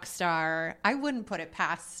giant rock star, I wouldn't put it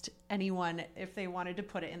past anyone if they wanted to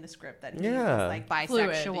put it in the script that he was like bisexual.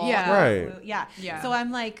 Fluid, yeah. Right. Yeah. So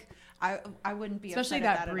I'm like, I wouldn't be especially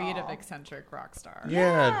upset that at breed at of all. eccentric rock star.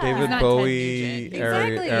 Yeah, He's David not Ted Bowie Nugent. era.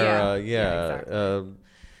 Exactly. Yeah. Exactly.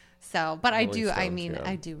 So, but I Rolling do. I Stones, mean, yeah.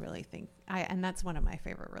 I do really think and that's one of my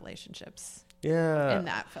favorite relationships Yeah. in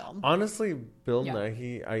that film. Honestly, Bill Yeah.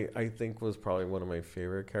 Nighy, I think was probably one of my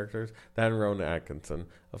favorite characters. That and Rowan Atkinson,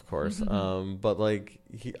 of course. But like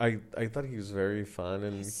I thought he was very fun,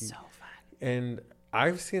 and So fun. and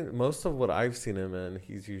I've seen most of what I've seen him in.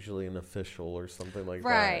 He's usually an official or something like that.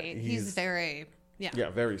 Right. He's very.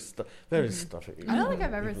 Yeah. very stuffy. I don't think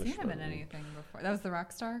I've ever seen him in Englishman. anything before. That was the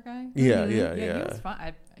rock star guy. Yeah. He was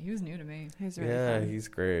fun. He was new to me. He's really Yeah, fun. he's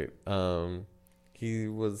great.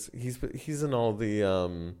 He's in all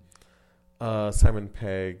the Simon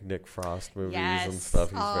Pegg, Nick Frost movies and Yes.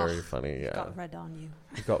 stuff. He's Oh, very funny. Yeah, Got red on you.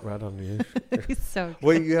 he got red on you. He's so good.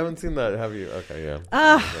 Wait, you haven't seen that, have you? Okay,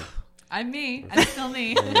 yeah. I'm me. I'm still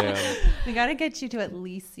me. Yeah. We got to get you to at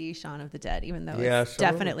least see Shaun of the Dead, even though Yeah, it's Shaun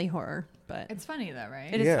of the- definitely horror. But It's funny though,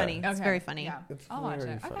 right? it is Yeah. funny. It's Okay. very funny. Yeah. It's I'll watch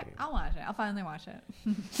very it. Okay, funny. I'll watch it. I'll finally watch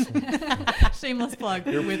it. Shameless plug.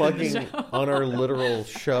 You're within plugging the show. on our literal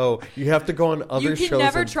show. You have to go on other You shows. can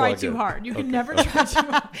never and try plug too it. hard. You can Okay. never try too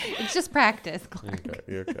hard. It's just practice.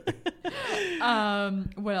 Okay.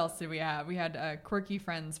 What else did we have? We had Quirky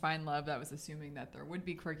Friends Find Love. That was assuming that there would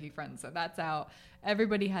be quirky friends, so that's out.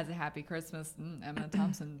 Everybody Has a Happy Christmas. Emma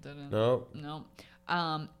Thompson didn't. No.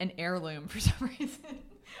 An heirloom for some reason.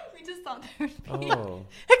 We just thought there would be. Oh,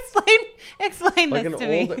 Explain like this an to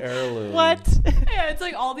me. old heirloom. What? Yeah, it's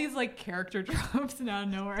like all these like character tropes, and out of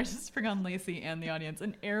nowhere, I just bring on Lacey and the audience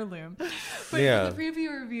an heirloom. But Yeah. for the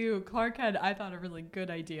preview review, Clark had, I thought, a really good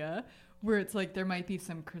idea where it's like there might be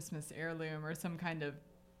some Christmas heirloom or some kind of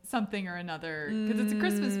something or another, because it's a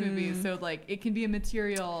Christmas movie, so like it can be a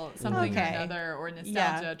material something Okay. or another, or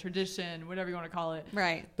nostalgia, tradition, whatever you want to call it.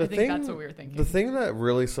 Right. I think that's what we were thinking. The thing that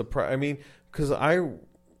really surprised, I mean, because I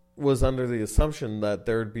was under the assumption that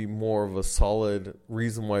there would be more of a solid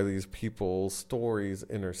reason why these people's stories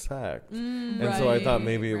intersect. And so I thought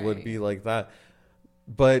maybe it would be like that.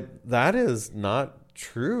 But that is not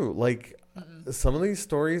true. Like some of these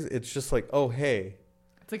stories, it's just like, oh, hey,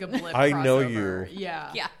 It's like a blip. I know crossover. you.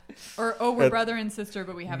 Yeah. Yeah. Or we're brother and sister,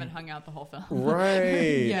 but we haven't hung out the whole film.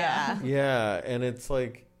 right. Yeah. Yeah. And it's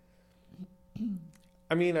like,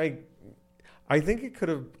 I mean, I think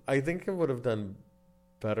it would have done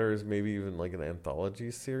better as maybe even like an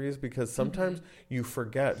anthology series, because sometimes you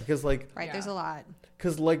forget, because like Right. Yeah. There's a lot.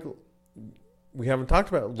 because like we haven't talked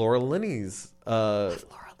about Laura Linney's. Laura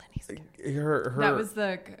Linney's Her That was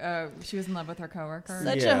the she was in love with her coworker.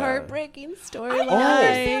 such Yeah. a heartbreaking I storyline. didn't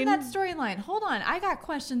understand that storyline. Hold on, I got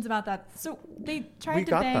questions about that. So they tried we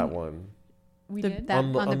to got bang. that one We The- did. that-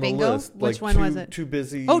 on the bingo? list. Which Like, one was it? Too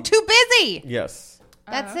busy. Oh, Too Busy. Yes.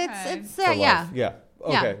 That's okay. it's For yeah. love. Yeah.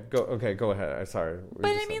 Okay. Go ahead. I'm sorry. We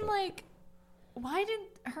But just I said mean, that. like, why did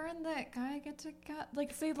her and that guy get to like?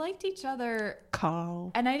 'Cause they liked each other,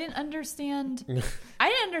 Carl. and I didn't understand. I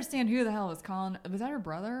didn't understand who the hell was Colin. Was that her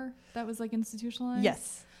brother that was like institutionalized?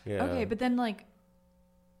 Yes. Yeah. Okay, but then like,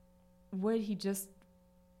 would he just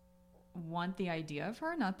want the idea of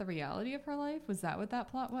her, not the reality of her life? Was that what that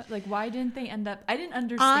plot was? Like, why didn't they end up? I didn't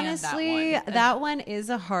understand. Honestly, that one. that one is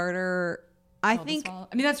a harder. I Pill to think swallow.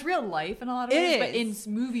 I mean, that's real life in a lot of It ways, but in is.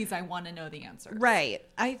 movies, I want to know the answer. right.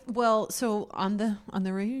 So on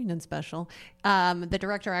the reunion special, the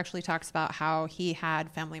director actually talks about how he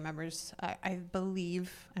had family members. I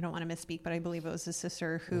believe, I don't want to misspeak, but I believe it was his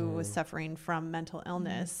sister who was suffering from mental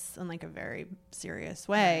illness in like a very serious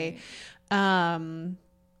way. And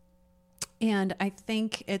I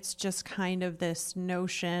think it's just kind of this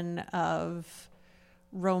notion of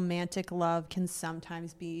romantic love can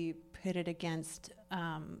sometimes be pitted against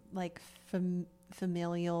like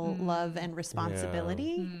familial love and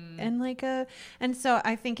responsibility and like and so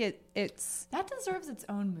I think it's That deserves its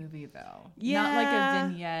own movie, though. Yeah. Not like a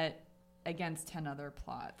vignette against 10 other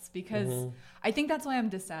plots, because I think that's why I'm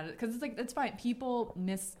dissatisfied. Because it's like, it's fine. People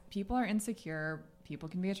are insecure. People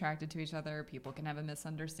can be attracted to each other. People can have a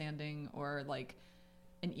misunderstanding or like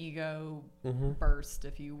an ego burst,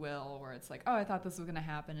 if you will, where it's like, oh, I thought this was going to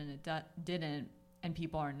happen and it didn't. And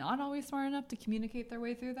people are not always smart enough to communicate their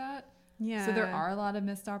way through that. yeah. So there are a lot of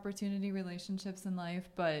missed opportunity relationships in life,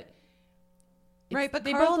 but right, but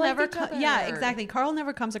they Carl both like never each other. yeah, exactly. Carl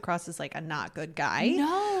never comes across as like a not good guy.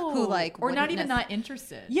 No, who, like, or not wouldn't even nec- not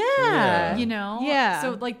interested. Yeah. You know, Yeah.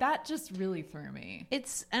 So like that just really threw me.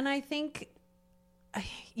 It's and I think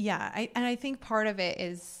I think part of it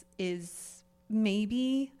is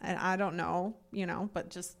maybe, and I don't know, but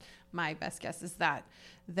just my best guess is that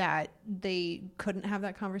they couldn't have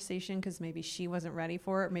that conversation because maybe she wasn't ready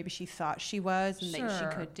for it. Maybe she thought she was and that she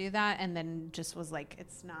Sure. could do that, and then just was like,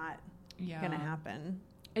 it's not gonna happen.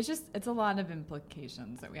 It's a lot of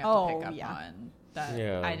implications that we have Oh, to pick up yeah. on that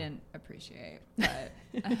Yeah. I didn't appreciate. But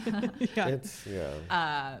It's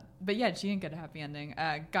but yeah, she didn't get a happy ending.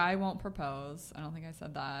 Guy won't propose. I don't think I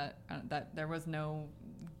said that. That there was no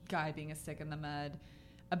guy being a stick in the mud.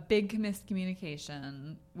 A big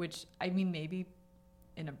miscommunication, which I mean, maybe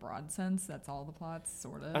in a broad sense, that's all the plots,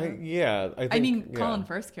 sort of. I think, yeah. Colin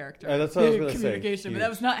Firth's character. That's what I was big gonna say, communication, but that huge.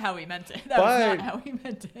 was not how he meant it. That was But- not how he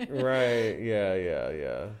meant it. Right.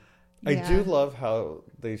 Yeah. I Yeah. do love how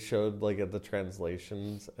they showed like at the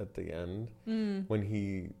translations at the end when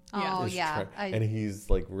he Oh is yeah, and he's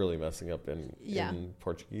like really messing up in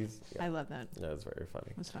Portuguese. I love that. Yeah, it's very funny.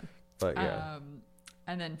 It was fun. But yeah,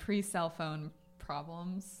 And then pre-cell phone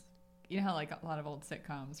problems. You know how like a lot of old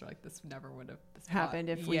sitcoms are like, this never would have Happened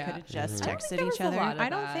if we could have just I don't think texted there was each a other. lot of I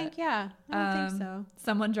don't that. think. Yeah, I don't think so.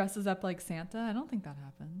 Someone dresses up like Santa. I don't think that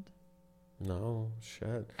happened. no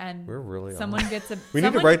shit. And We're really someone on. gets a. We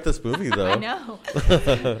need to write this movie though. I know.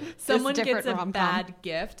 Someone different gets a rom-com. bad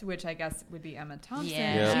gift, which I guess would be Emma Thompson.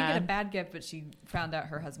 Yeah. She get a bad gift, but she found out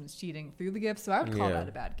her husband's cheating through the gift, so I would call Yeah. that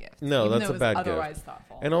a bad gift. No, even that's though a it was bad gift. otherwise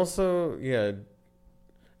thoughtful. And also, yeah,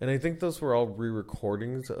 and I think those were all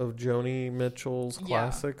re-recordings of Joni Mitchell's Yeah.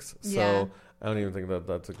 classics. So Yeah. I don't even think that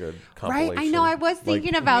that's a good compilation. Right? I know. I was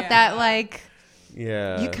thinking Like, about Yeah. that. Like,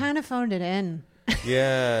 Yeah. you kind of phoned it in.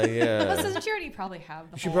 Yeah. Well, doesn't she already probably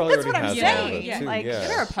have the She whole... probably That's already what I'm has some of saying. it, Yeah, too, like, yeah.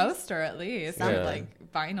 Get her a poster at least. Yeah.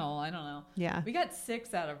 Like vinyl. I don't know. Yeah. We got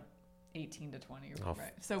 6 out of 18 to 20. Oh.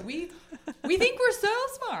 Right. So we think we're so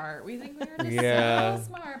smart. We think we're just Yeah. so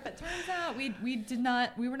smart, but turns out we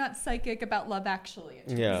were not psychic about Love Actually. It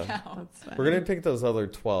turns Yeah. out. That's funny. We're gonna take those other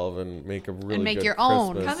 12 and make a really make good your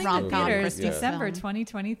own. Christmas Coming Rom-com to movie. theaters Christmas December film.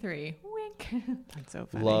 2023. Wink. That's so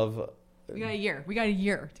funny. Love. We got a year. We got a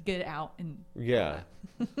year to get it out and Yeah.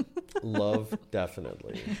 Love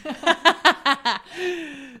definitely.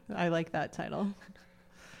 I like that title.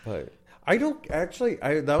 But I don't actually.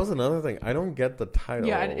 That was another thing. I don't get the title.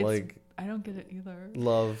 yeah. It's, like I don't get it either.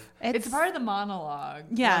 love. It's part of the monologue.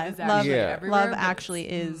 Yeah, Love is love- actually Yeah. everywhere, Love but actually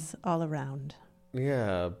it's- is all around.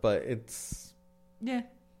 Yeah, but it's. Yeah.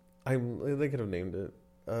 They could have named it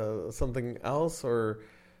something else or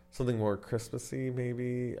something more Christmassy,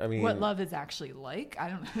 maybe. I mean, What love is actually like? I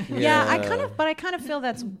don't know. Yeah, I kind of feel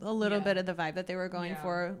that's a little Yeah. bit of the vibe that they were going Yeah.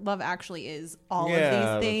 for. Love actually is all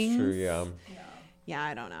yeah, of these things. that's true. Yeah. Yeah,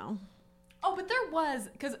 I don't know. Oh, but there was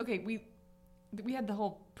because okay, we had the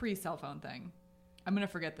whole pre-cell phone thing. I'm going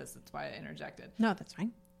to forget this. That's why I interjected. No, that's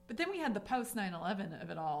fine. But then we had the post 9/11 of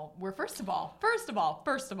it all, where first of all,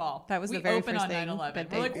 That was we the very open first on thing 9/11. that We're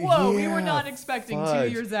they- like, whoa, we were Yeah, not expecting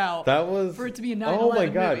fudge. 2 years out That was for it to be a 9/11 Oh my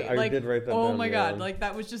god, movie. I Like, did write that oh down. my yeah. god, like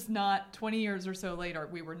that was just not 20 years or so later.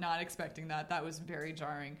 We were not expecting that. That was very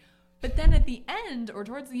jarring. But then at the end, or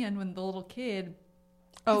towards the end, when the little kid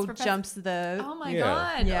Jumps the... Oh my Yeah.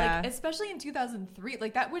 god! Yeah. Like especially in 2003,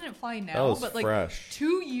 like that wouldn't fly That now. was But like fresh.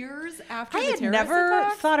 2 years after I the had terrorist never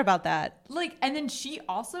attacks, thought about that. like, and then she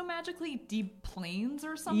also magically deplanes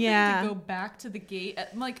or something Yeah. to go back to the gate.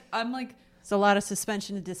 I'm like, There's a lot of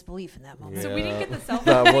suspension of disbelief in that moment. so we didn't Yeah. get the cell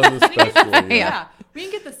phone. That was especially. Yeah. We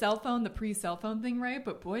didn't get the cell phone, the pre-cell phone thing right,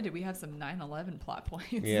 but boy, did we have some 9/11 plot points.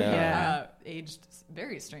 Yeah. That, aged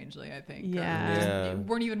very strangely, I think. Yeah. Or just Yeah.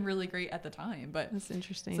 weren't even really great at the time, but That's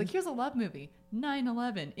interesting. it's like, here's a love movie,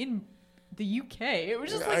 9/11 in the UK. It was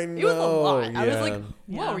just I like, it was a lot. know, I was like,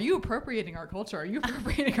 yeah. whoa, Yeah. are you appropriating our culture? Are you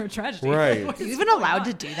appropriating our tragedy? Right. What Are is you even going allowed on?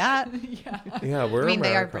 to do that? Yeah. Yeah, we're I mean,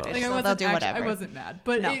 they are America. British. Like, I So wasn't they'll do I whatever. wasn't mad,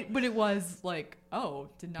 but No. it was like, oh,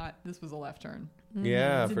 this was a left turn.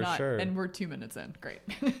 Yeah, Did for not- sure. And we're 2 minutes in. Great.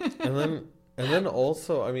 and then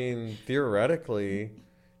also, I mean, theoretically,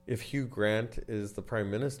 if Hugh Grant is the prime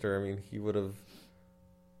minister, I mean, he would have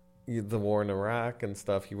the war in Iraq and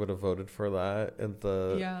stuff. He would have voted for that at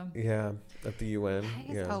the at the UN. That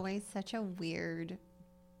is Yeah, always such a weird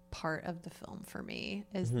part of the film for me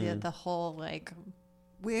is Mm-hmm. the whole like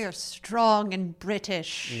we're strong and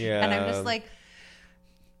British. And I'm Yeah. just like,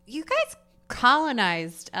 you guys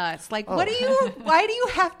colonized us. Like, Oh. why do you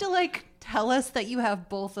have to like tell us that you have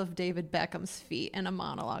both of David Beckham's feet in a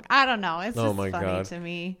monologue? I don't know. It's Oh just my funny God. to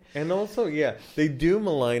me. and also, yeah, they do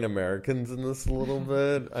malign Americans in this a little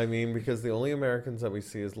bit. I mean, because the only Americans that we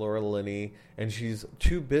see is Laura Linney, and she's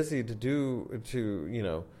too busy to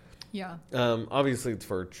Yeah. obviously it's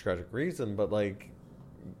for a tragic reason, but like,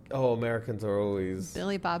 Americans are always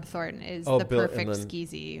Billy Bob Thornton is Oh, the Bill- and perfect then-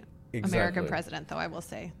 skeezy Exactly. American president, though, I will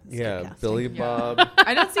say. It's good yeah, casting. Billy Yeah. Bob.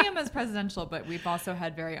 I don't see him as presidential, but we've also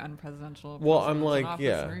had very unpresidential. Well, I'm presidents in like, office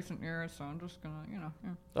yeah. in recent years, so I'm just gonna, yeah.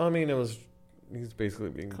 I mean, he's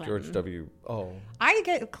basically being Clinton. George W. Oh, I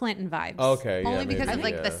get Clinton vibes. Okay, yeah, Only because maybe, of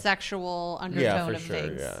like yeah. the sexual undertone yeah, for of sure,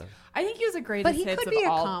 things. yeah. I think he was a But greatest he hits could of be a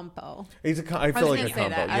all. combo. I I feel was like gonna a say combo.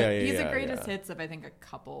 that. Yeah, He's yeah, the greatest yeah. hits of I think a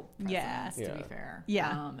couple Yeah. presidents, to be Yeah. fair.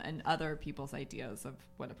 Yeah. And other people's ideas of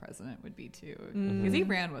what a president would be too, because Mm-hmm. he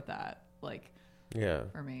ran with that, like Yeah.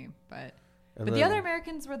 for me. But And the then other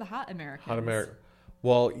Americans were the hot Americans. Hot America.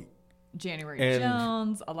 Well, January And-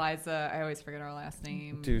 Jones, Eliza. I always forget her last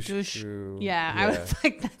name. douche. Douche. crew. Yeah, I was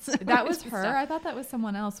like, that's That was her. I thought that was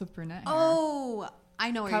someone else with brunette hair. Oh, I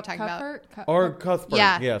know what you're talking about. Cuthbert? Or Cuthbert.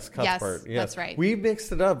 Yeah. Yes, Yes, Cuthbert. Yes, that's right. We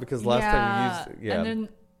mixed it up because last time we used. Yeah. And then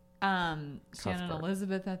Shannon Cuthbert.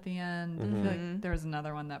 Elizabeth at the end. I feel like there was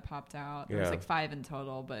another one that popped out. There was Yeah. like 5 in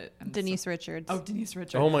total, but I'm Denise Richards. Oh, Denise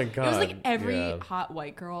Richards. Oh my It was like God, every yeah. hot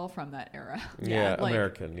white girl from that era. Yeah, like-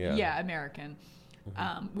 American, yeah. Yeah, American.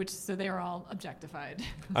 Which so they were all objectified.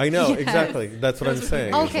 I know Yes. exactly. That's what I'm Those are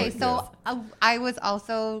saying. the- It's Okay, like, so I was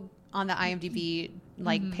also on the IMDb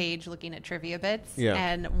page looking at trivia bits, Yeah.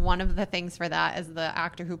 and one of the things for that is the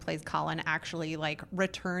actor who plays Colin actually like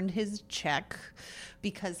returned his check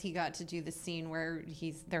because he got to do the scene where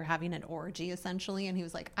they're having an orgy essentially, and he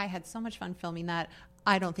was like, "I had so much fun filming that.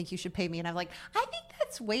 I don't think you should pay me." And I'm like, I think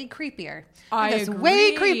that's way creepier. I That's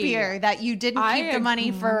way agree. creepier that you didn't I keep the money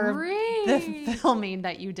for agree. the filming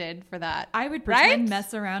that you did for that. I would Right? pretend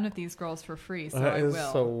mess around with these girls for free, so that I is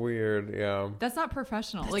will. so weird. Yeah. That's not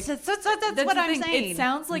professional. Like that's that's what the I'm thing. saying. It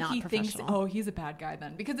sounds like Not he thinks, professional. oh, he's a bad guy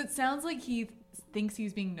then, because it sounds like he thinks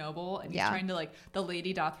he's being noble and he's Yeah. trying to like the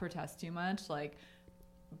lady doth protest too much, like.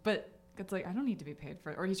 But it's like I don't need to be paid for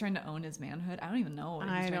it, or he's trying to own his manhood. I don't even know what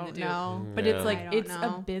he's I trying don't to do. know. But Yeah. it's like I don't it's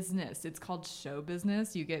know. a business. It's called show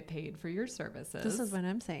business. You get paid for your services. This is what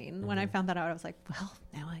I'm saying. When I found that out, I was like, well,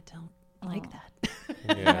 now I don't like that.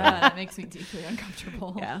 Yeah. yeah, that makes me deeply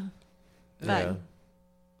uncomfortable. Yeah. Yeah.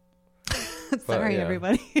 Sorry, yeah.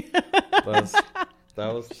 everybody.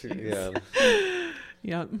 That was yeah.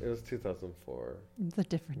 Yep. It was 2004. It's a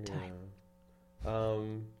different time. Yeah.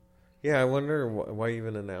 Yeah, I wonder why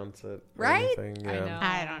even announce it. or Right? anything. I Yeah. know.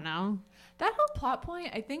 I don't know. That whole plot point,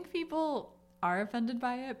 I think people are offended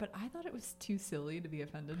by it, but I thought it was too silly to be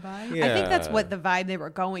offended by. Yeah. I think that's what the vibe they were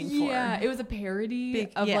going for. Yeah, it was a parody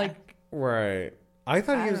of yeah. like. Right. I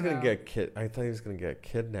thought I he was don't gonna know. get I thought he was gonna get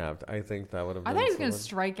kidnapped. I think that would have. I been thought he was going to someone-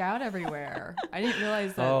 strike out everywhere. I didn't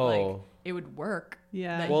realize that Oh. like it would work.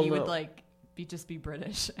 Yeah. That Well, he no. would like just be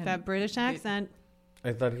British. And That British accent.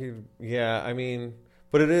 I thought he. Yeah. I mean,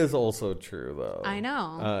 But it is also true, though. I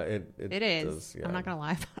know. It is. does, yeah. I'm not going to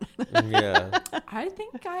lie about it. Yeah. I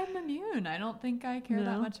think I'm immune. I don't think I care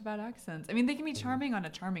that much about accents. I mean, they can be charming on a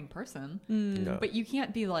charming person, Yeah. but you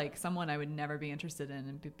can't be like someone I would never be interested in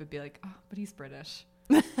and be like, oh, but he's British.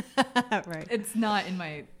 Right. It's not in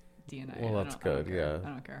my DNA. Well, that's good, yeah. I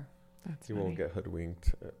don't care. That's You funny. won't get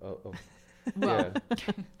hoodwinked. Well, Yeah.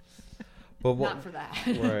 But what, not for that.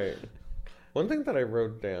 right. One thing that I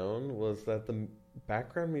wrote down was that the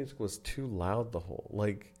background music was too loud the whole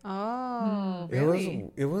Oh, really?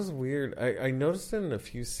 it was weird. I noticed it in a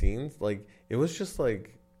few scenes. Like it was just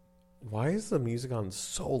like, why is the music on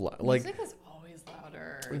so loud? Like Music is always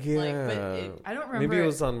louder. yeah, But I don't remember. maybe it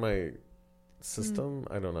was on my system.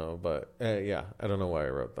 I don't know, but yeah, I don't know why I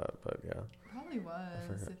wrote that, but yeah. Probably was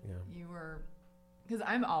forgot, if yeah. you were, because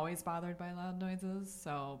I'm always bothered by loud noises,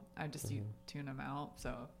 so I just tune them out.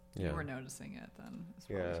 So if Yeah. you were noticing it, then it's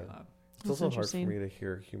probably Yeah. too loud. It's That's also hard for interesting. me to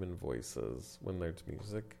hear human voices when there's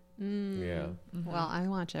music. Mm. Yeah. Well, I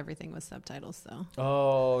watch everything with subtitles, though.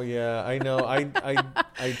 Oh yeah, I know. I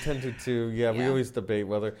tend to too. Yeah, we Yeah. always debate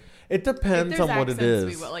whether it If depends there's on what it accents, is.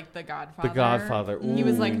 we will, like The Godfather. The Godfather. He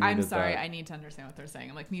was Ooh, like, we "I'm needed sorry, that. I need to understand what they're saying."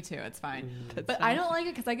 I'm like, "Me too. It's fine." That's But funny. I don't like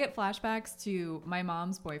it because I get flashbacks to my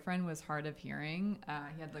mom's boyfriend was hard of hearing.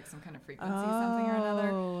 He had like some kind of frequency, something or another.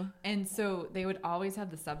 Oh. And so they would always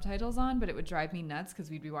have the subtitles on, but it would drive me nuts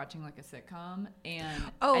because we'd be watching like a sitcom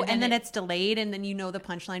And then it's delayed, and then you know the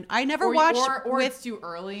punchline. I never or, watched or with. it's too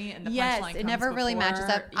early and the Yes, punchline it comes never really matches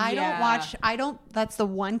up. before. I don't Yeah. watch. I don't. That's the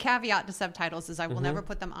one caveat to subtitles is I will never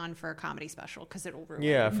put them on for a comedy special because it'll ruin.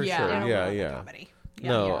 Yeah, for Yeah. sure. It'll Yeah, ruin the yeah. comedy.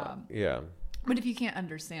 No, yeah. But if you can't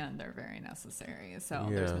understand, they're very necessary. So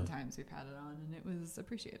there's Yeah. been times we've had it on and it was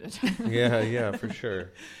appreciated. Yeah, for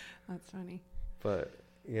sure. That's funny. But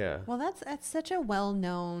yeah. Well, that's such a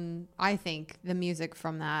well-known. I think the music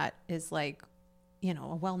from that is like,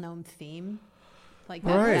 a well-known theme. Like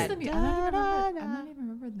that. Right. What's the mu- I'm not even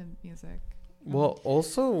remembering the music. Well,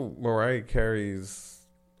 also Mariah Carey's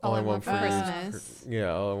All I Want for for Christmas.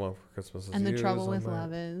 Yeah, All I Want for Christmas Is And The You Trouble is on with that.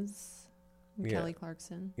 Love is Yeah. Kelly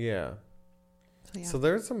Clarkson. Yeah. So, yeah. So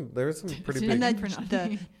there's some pretty And big. then-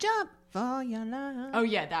 the jump for your life. Oh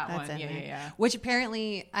yeah, that That's one. in there. Yeah. Which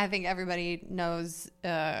apparently I think everybody knows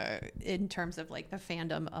in terms of like the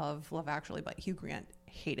fandom of Love Actually, but Hugh Grant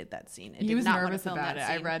hated that scene. He Did was not want to nervous film about that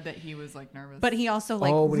it. I scene. read that he was like nervous. But he also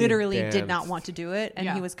like Oh, when he literally did not danced. want to do it, and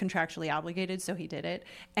Yeah. he was contractually obligated, so he did it.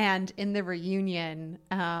 And in the reunion,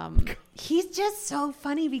 he's just so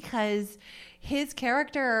funny because his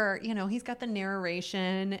character, he's got the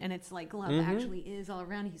narration, and it's like Love Actually is all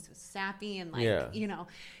around. He's so sappy and like, Yeah.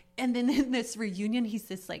 And then in this reunion, he's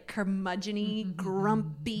this like curmudgeony,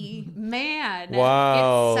 grumpy man.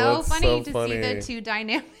 Wow, It's so that's funny so to funny. see the two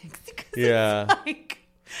dynamics. Because Yeah. It's like,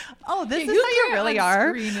 oh, this is how Hugh you Grant really on are.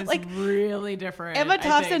 screen is Like, really different. Emma I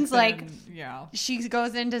think, Thompson's like- than- yeah. she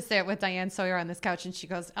goes in to sit with Diane Sawyer on this couch, and she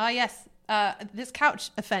goes, "Oh yes, this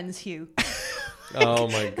couch offends Hugh." Oh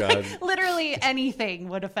my god. Literally anything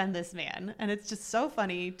would offend this man, and it's just so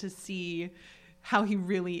funny to see how he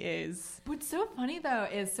really is. What's so funny though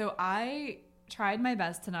is so I tried my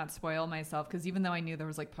best to not spoil myself because even though I knew there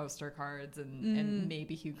was like poster cards and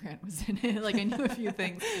maybe Hugh Grant was in it, like I knew a few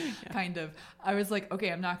things kind of. I was like,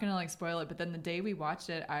 okay, I'm not gonna like spoil it. But then the day we watched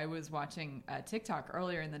it, I was watching TikTok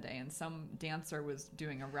earlier in the day, and some dancer was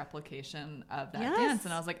doing a replication of that Yes. dance,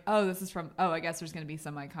 and I was like, oh, this is from. Oh, I guess there's gonna be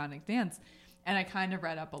some iconic dance. And I kind of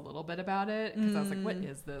read up a little bit about it because I was like, what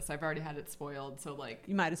is this? I've already had it spoiled. So like,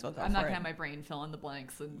 You might as well go I'm not for gonna it. have my brain fill in the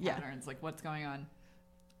blanks and Yeah. patterns, like what's going on.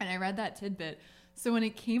 And I read that tidbit. So when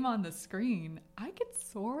it came on the screen, I could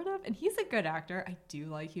sort of, and he's a good actor. I do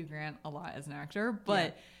like Hugh Grant a lot as an actor,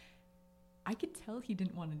 but I could tell he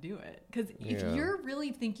didn't want to do it. Because if Yeah. you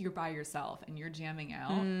really think you're by yourself and you're jamming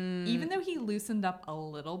out, even though he loosened up a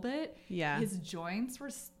little bit, Yeah. his joints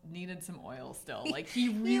needed some oil still. Like he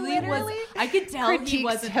really was. literally I could tell he critiques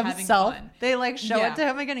wasn't himself. having fun. They like show Yeah. it to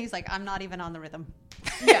him again. He's like, "I'm not even on the rhythm."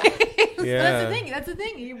 Yeah. Yeah. That's the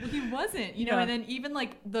thing. He wasn't, Yeah. and then even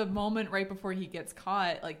like the moment right before he gets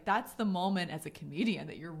caught, like that's the moment as a comedian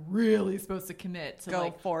that you're really supposed to commit to Go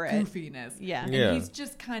like for it. goofiness. Yeah. And Yeah. he's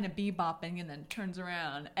just kind of bebopping and then turns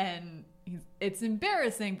around and it's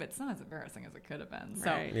embarrassing, but it's not as embarrassing as it could have been.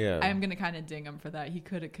 So Right. Yeah. I'm going to kind of ding him for that. He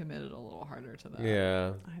could have committed a little harder to that.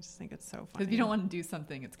 Yeah. I just think it's so funny. Because if you don't want to do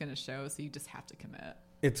something, it's going to show. So you just have to commit.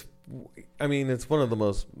 It's one of the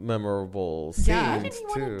most memorable scenes Why did he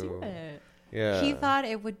want too. to do it? Yeah. He thought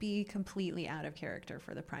it would be completely out of character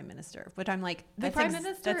for the prime minister, which I'm like, The prime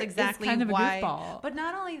minister that's is exactly kind of a why. goofball. But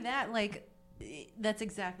not only that, like that's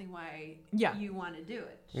exactly why Yeah. you want to do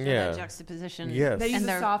it. Show Yeah. that juxtaposition. Yes. That he's And a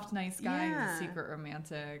they're- soft, nice guy. He's Yeah. a secret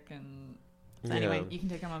romantic, and So anyway, you can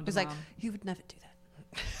take him home to It's like, mom. he would never do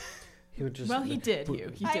that. He would just. Well, he did.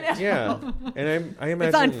 He I did. know. Yeah, and I imagine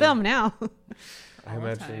It's on film now. I All the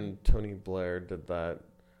imagine Tony Blair did that.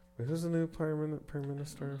 Wait, who's the new prime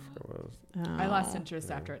minister? I forget what it was. I lost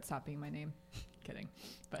interest after it stopped being my name. Kidding,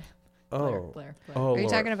 but Oh, Blair. oh, Are you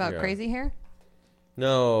Lord, talking about yeah. Crazy Hair?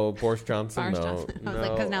 No, Boris Johnson. Boris no, Johnson. I was no,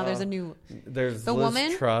 like, because now there's a new. There's The Liz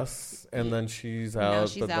woman? Truss, and then she's out. Now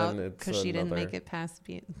she's but out then it's because she didn't another- make it past.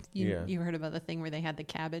 You Yeah. heard about the thing where they had the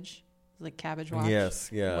cabbage, like cabbage watch. Yes,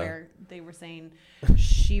 yeah. Where they were saying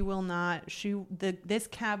she will not. This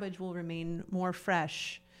cabbage will remain more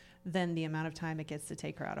fresh than the amount of time it gets to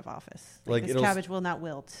take her out of office. Like, this it'll- cabbage will not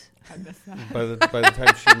wilt. I missed that. by the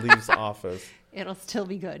time she leaves office, It'll still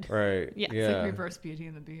be good. right? Yeah. It's Yeah, like reverse Beauty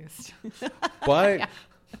and the Beast. but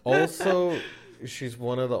also she's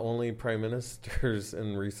one of the only prime ministers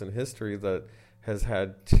in recent history that has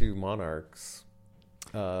had two monarchs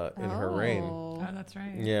in her reign. Oh, that's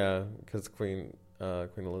right. Yeah, because Queen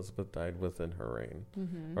Elizabeth died within her reign,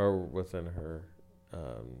 Mm-hmm. or within her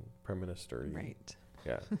prime minister. Right.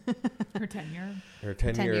 Yeah, Her tenure. her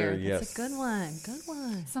tenure. Yes, That's a good one. Good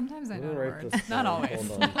one. Sometimes I I'm know gonna write words. this Not down. always.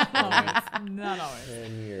 Hold on. Not always. Not always.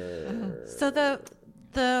 Tenure. So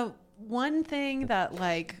the one thing that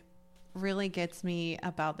like really gets me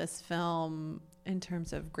about this film in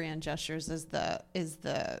terms of grand gestures is the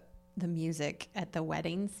music at the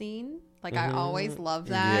wedding scene. Like I always love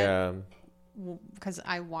that Yeah, because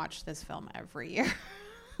I watch this film every year.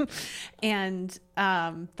 And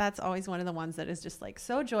that's always one of the ones that is just like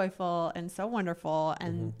so joyful and so wonderful,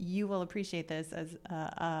 and you will appreciate this as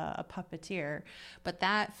a puppeteer. But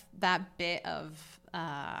that bit of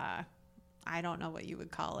I don't know what you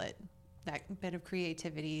would call it, that bit of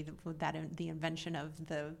creativity, the invention of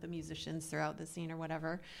the musicians throughout the scene or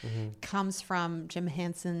whatever, comes from Jim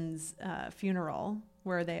Henson's funeral,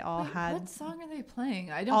 where they all had What song are they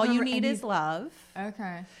playing? I don't. All You remember Need any- Is Love.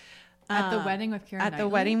 Okay. At the wedding with Keira At the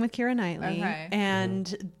Knightley? wedding with Keira Knightley. Okay.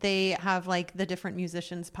 And they have like the different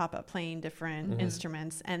musicians pop up playing different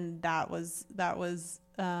instruments. And that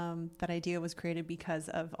idea was created because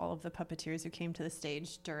of all of the puppeteers who came to the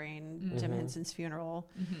stage during Jim Henson's funeral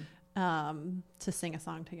to sing a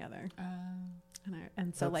song together.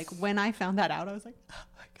 And so like when I found that out, I was like, oh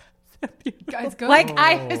my God. So beautiful. Guys, go. Like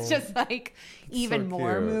I was just like even so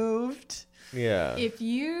more cute. moved. yeah. If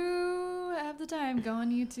you have the time, go on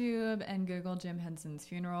YouTube and Google Jim Henson's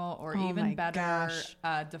funeral, or Oh my even better, gosh.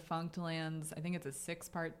 Defunct Lands. I think it's a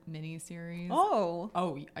 6-part mini-series. Oh.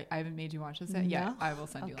 Oh, I haven't made you watch this yet? Yeah, No. I will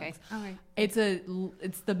send you Okay. links. All right. It's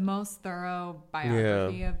the most thorough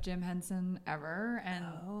biography of Jim Henson ever,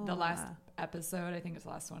 and the last episode, I think it's the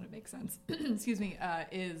last one, it makes sense, excuse me,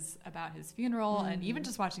 is about his funeral, and even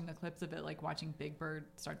just watching the clips of it, like watching Big Bird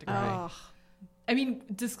start to cry. Oh. I mean,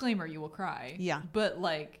 disclaimer, you will cry. Yeah. But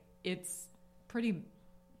like, it's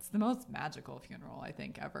the most magical funeral I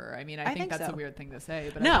think ever. I mean, I think that's so. a weird thing to say,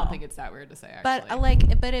 but No. I don't think it's that weird to say,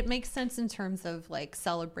 actually. But it makes sense in terms of like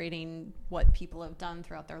celebrating what people have done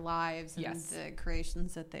throughout their lives and Yes. the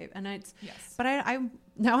creations that they've, and it's, yes. but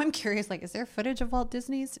I'm curious, like, is there footage of Walt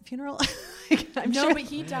Disney's funeral? Like, I'm No, sure. but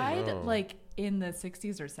he died know. like in the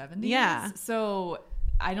 60s or 70s. Yeah. So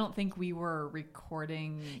I don't think we were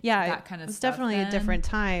recording Yeah, that kind of it's stuff. definitely then. a different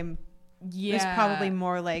time. Yeah. It's probably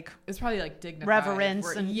more like, It's probably like dignified. reverence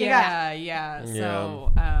where- and- yeah. Yeah.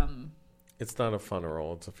 So, It's not a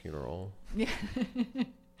funeral; it's a funeral. yeah. Yeah.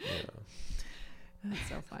 that's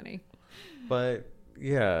so funny. But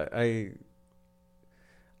yeah,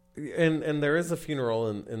 and there is a funeral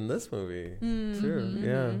in this movie too.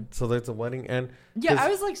 Yeah. So there's a wedding and Yeah, 'cause- I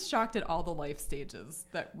was like shocked at all the life stages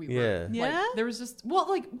that we Yeah. were. Like, Yeah? there was just, well,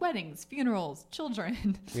 like weddings, funerals,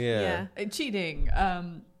 children, yeah. cheating,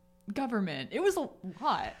 government. It was a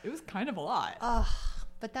lot. It was kind of a lot. Oh,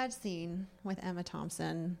 but that scene with Emma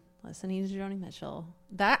Thompson listening to Joni Mitchell,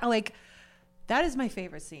 that is my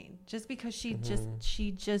favorite scene. Just because she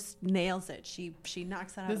just nails it. She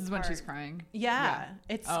knocks that out. This of is the when park. she's crying. Yeah,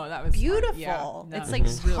 it's that was beautiful. Yeah. No, It's it like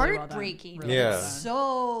was really well done. heartbreaking. Really Yeah. well It's done.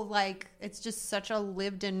 so like it's just such a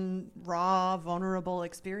lived in raw, vulnerable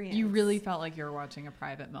experience. You really felt like you were watching a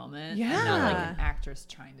private moment. Yeah. And not like an actress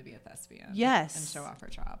trying to be a thespian. Yes. And show off her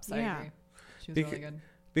chops. Yeah. I agree. She was Beca- really good.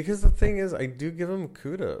 Because the thing is, I do give him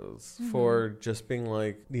kudos for just being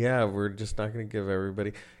like, yeah, we're just not going to give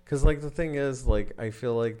everybody. Because, like, the thing is, like, I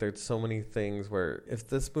feel like there's so many things where if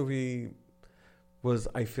this movie was,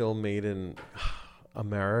 I feel, made in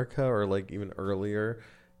America or, like, even earlier,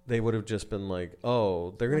 they would have just been like,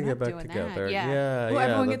 oh, they're gonna We're get not back doing together. that. Yeah. Yeah, Well,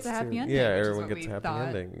 everyone that's gets a happy too- ending, Yeah, which is everyone what gets a we happy thought.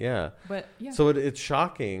 ending. Yeah. But yeah. So it's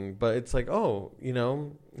shocking, but it's like, oh,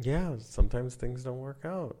 sometimes things don't work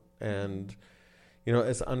out. And,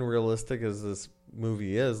 as unrealistic as this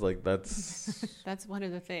movie is, like, that's That's one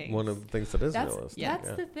of the things. one of the things that is that's realistic. that's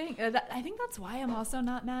yeah. the thing. I think that's why I'm also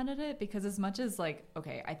not mad at it, because as much as like,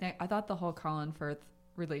 okay, I thought the whole Colin Firth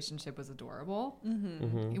relationship was adorable.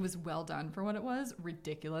 Mhm. It was well done for what it was.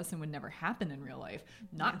 Ridiculous and would never happen in real life.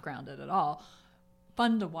 Not grounded at all.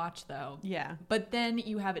 Fun to watch though. Yeah. But then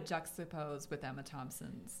you have it juxtaposed with Emma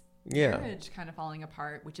Thompson's Yeah. marriage kind of falling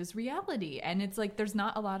apart, which is reality. And it's like there's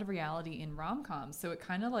not a lot of reality in rom-coms, so it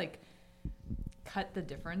kind of like cut the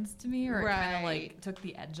difference to me, or it kind of Right. like took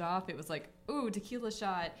the edge off. It was like, ooh, tequila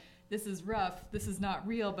shot, this is rough, this is not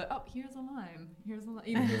real, but oh, here's a lime, here's a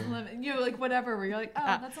lemon, like whatever, where you're like,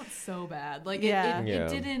 oh, that's not so bad. Like Yeah. it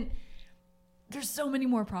didn't. There's so many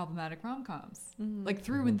more problematic rom-coms, like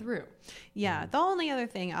through and through. Yeah. The only other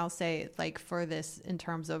thing I'll say, like, for this in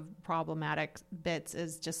terms of problematic bits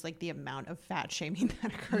is just like the amount of fat shaming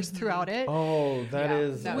that occurs throughout it. Oh, that Yeah,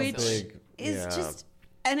 is that a was Which big. is yeah. just,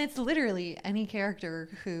 and it's literally any character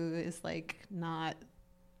who is like not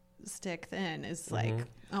stick thin is like,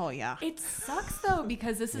 oh yeah. It sucks though,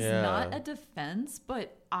 because this is Yeah. not a defense,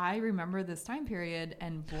 but I remember this time period,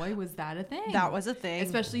 and boy, was that a thing. That was a thing.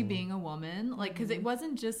 Especially being a woman, like, because it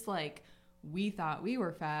wasn't just like we thought we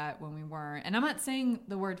were fat when we weren't. And I'm not saying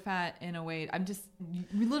the word fat in a way, I'm just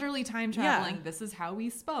literally time traveling. Yeah. This is how we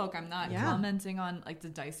spoke. I'm not Yeah. commenting on like the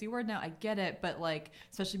dicey word now. I get it, but like,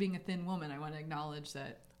 especially being a thin woman, I want to acknowledge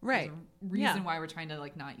that Right. there's a reason Yeah. why we're trying to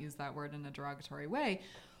like not use that word in a derogatory way.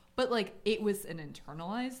 But like, it was an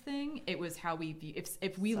internalized thing. It was how we view.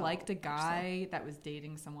 If we So liked a much guy that was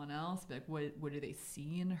dating someone else, like what do they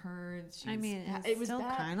see in her? I mean, She's- it's still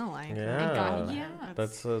kind of like Yeah. God, yeah.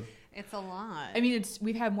 That's a. it's a lot. I mean,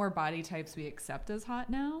 we've had more body types we accept as hot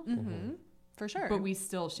now, for sure. but we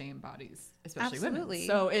still shame bodies, especially Absolutely.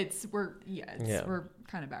 women. So we're Yeah. we're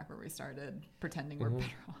kind of back where we started, pretending we're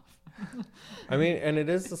better off. I mean, and it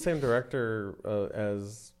is the same director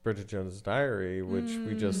as Bridget Jones' Diary, which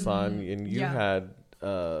we just saw, and you Yeah. had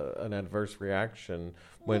an adverse reaction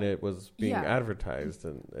when it was being yeah. advertised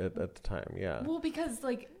at the time. Yeah. Well, because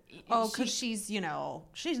like, oh, because she's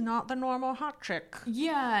she's not the normal hot chick.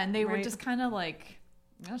 yeah, and they were Right. just kind of like,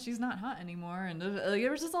 no, she's not hot anymore, and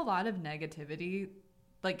there was just a lot of negativity,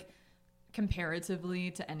 like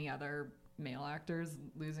comparatively to any other male actors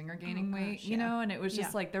losing or gaining weight, gosh, you yeah. know, and it was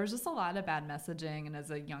just Yeah. like there was just a lot of bad messaging, and as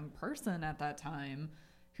a young person at that time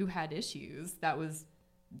who had issues, that was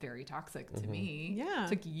very toxic to me. Yeah. It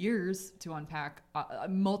took years to unpack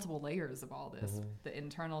multiple layers of all this, the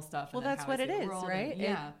internal stuff. Well, and then that's how I what it see the is, world, right? and-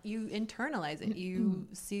 yeah. You internalize it. You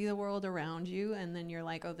see the world around you, and then you're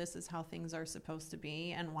like, oh, this is how things are supposed to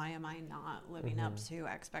be, and why am I not living up to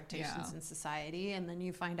expectations Yeah. in society? And then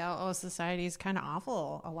you find out, oh, society is kind of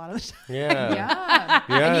awful a lot of the time. Yeah. Yeah.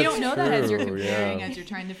 Yeah, and you it's don't know that as you're true, comparing, yeah. as you're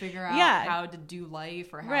trying to figure out Yeah. how to do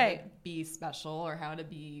life, or how Right. to be special, or how to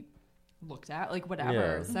be looked at, like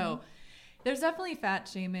whatever. Yeah. So there's definitely fat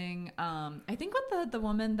shaming. I think with the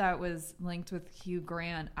woman that was linked with Hugh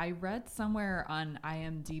Grant, I read somewhere on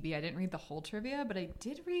IMDb, I didn't read the whole trivia, but I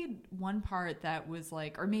did read one part that was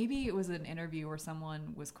like, or maybe it was an interview where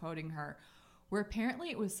someone was quoting her, where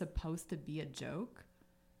apparently it was supposed to be a joke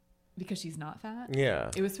because she's not fat.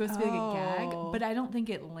 Yeah. It was supposed to be like a gag, Oh. but I don't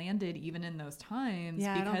think it landed even in those times,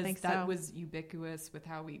 Yeah, I because don't think that so. was ubiquitous with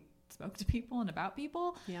how we spoke to people and about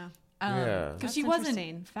people. Yeah. Yeah. Because That's she wasn't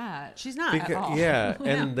interesting. fat. She's not at all. Yeah,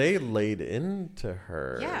 Yeah. and they laid into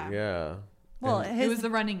her. Yeah. Yeah. Well, And- It was the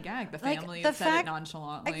running gag. The like, family the said fact- it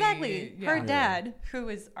nonchalantly. Exactly. Yeah. Her dad, who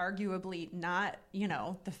is arguably not,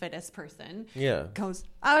 the fittest person, yeah. goes,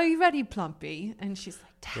 "Are you ready, Plumpy?" And she's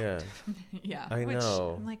like, "Dad." Yeah. Yeah. I Which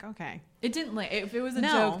know. I'm like, okay. It didn't. If it was a No.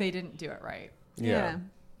 joke, they didn't do it right. Yeah.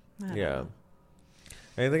 I don't Yeah. know.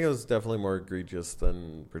 I think it was definitely more egregious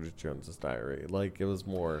than Bridget Jones's Diary. Like, it was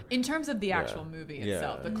more. In terms of the Yeah. actual movie Yeah.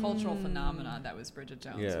 itself, the cultural phenomenon that was Bridget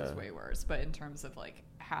Jones was Yeah. way worse. But in terms of like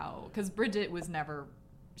how, because Bridget was never,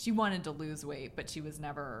 she wanted to lose weight, but she was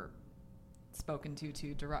never spoken to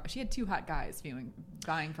she had two hot guys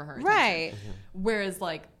vying for her attention. Right. Whereas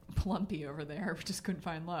like Plumpy over there just couldn't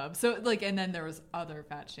find love. So like, and then there was other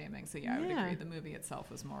fat shaming. So yeah, I would Yeah. agree. The movie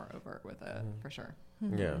itself was more overt with it for sure.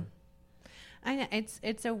 Yeah. I know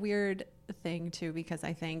it's a weird thing too, because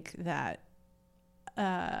I think that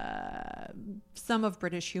some of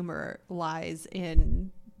British humor lies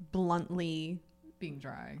in bluntly Being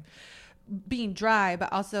dry. being dry,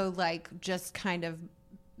 but also like just kind of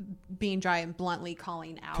being dry and bluntly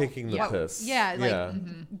calling out, Taking the piss. yeah, like Yeah.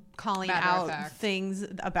 calling Matter of out fact. things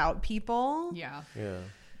about people. Yeah. Yeah.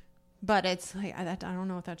 But it's like I don't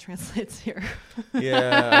know if that translates here.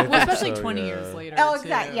 Yeah. I Well, think especially so, 20 yeah. years later. Oh, too.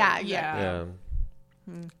 exactly. Yeah, Yeah.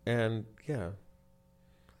 And yeah.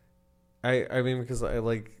 I mean, because I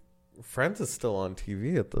like Friends is still on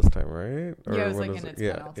TV at this time, right? Or Yeah, it was when like is in it? its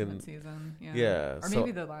Yeah, penultimate season. Yeah. yeah, Or so-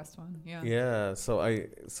 maybe the last one. Yeah. Yeah, so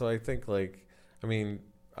I think like, I mean,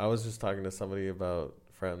 I was just talking to somebody about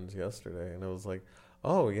Friends yesterday, and I was like,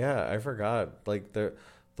 oh yeah, I forgot like the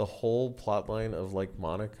whole plot line of like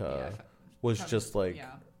Monica was just like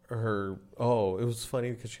her. Oh, it was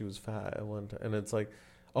funny because she was fat at one time, and it's like,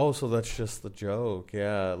 oh, so that's just the joke.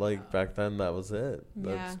 Yeah, like back then that was it.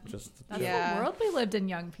 That's just the That's joke. Yeah. the world we lived in,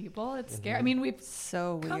 young people. It's scary. I mean, we've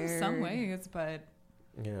So come weird. some ways, but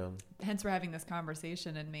Yeah. hence we're having this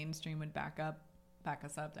conversation, and mainstream would back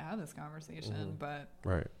us up to have this conversation. But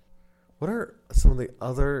Right. What are some of the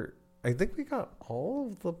other? I think we got all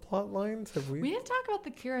of the plot lines. Have we? we didn't talk about the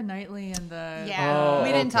Keira Knightley and the Yeah, Oh,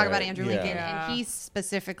 we didn't talk okay. about Andrew Yeah. Lincoln, Yeah. and he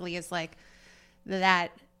specifically is like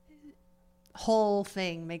that. Whole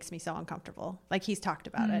thing makes me so uncomfortable. Like he's talked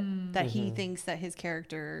about it, that he thinks that his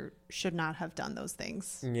character should not have done those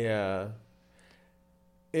things. Yeah.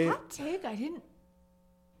 hot take. I didn't.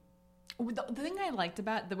 The thing I liked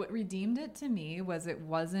about what redeemed it to me was it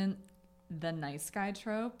wasn't the nice guy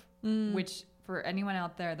trope, which for anyone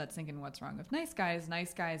out there that's thinking what's wrong with nice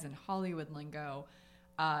guys in Hollywood lingo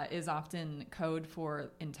is often code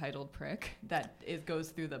for entitled prick that goes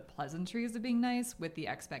through the pleasantries of being nice with the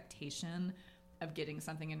expectation of getting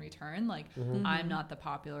something in return. Like, I'm not the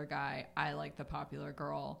popular guy. I like the popular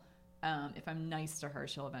girl. If I'm nice to her,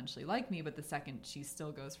 she'll eventually like me. But the second she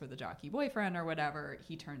still goes for the jockey boyfriend or whatever,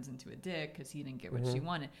 he turns into a dick because he didn't get what she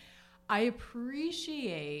wanted. I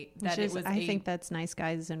appreciate that Which is, it was. I think that's nice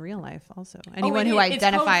guys in real life also. Oh, Anyone it who is. It's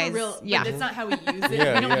code for identifies, real, but yeah, it's not how we use it.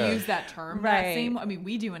 Yeah, We don't yeah. use that term. Right. That same. I mean,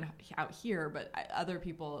 we do out here, but other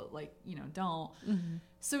people don't.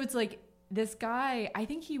 So it's like this guy. I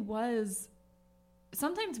think he was.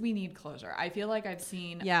 Sometimes we need closure. I feel like I've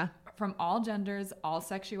seen yeah, from all genders, all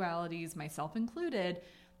sexualities, myself included,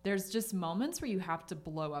 there's just moments where you have to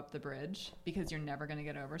blow up the bridge because you're never going to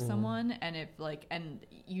get over someone. And if and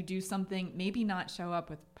you do something, maybe not show up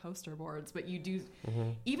with poster boards, but you do,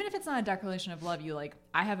 even if it's not a declaration of love,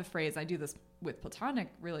 I have a phrase, I do this with platonic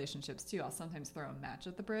relationships too. I'll sometimes throw a match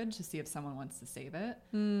at the bridge to see if someone wants to save it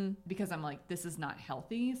because I'm like, this is not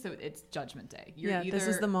healthy. So it's judgment day. You're this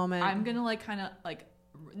is the moment. I'm going to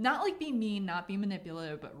not be mean, not be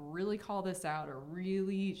manipulative, but really call this out or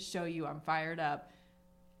really show you I'm fired up.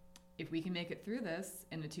 If we can make it through this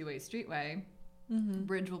in a two-way street way,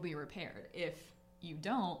 bridge will be repaired. If you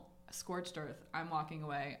don't, scorched earth, I'm walking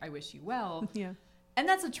away. I wish you well. yeah. And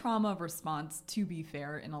that's a trauma response, to be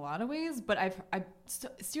fair, in a lot of ways. But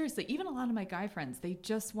seriously, even a lot of my guy friends, they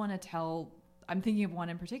just want to tell. I'm thinking of one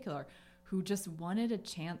in particular who just wanted a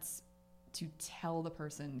chance to tell the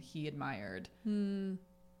person he admired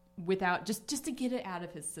without just to get it out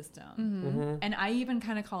of his system. And I even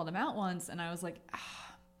kind of called him out once, and I was like,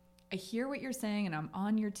 I hear what you're saying, and I'm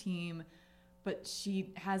on your team. But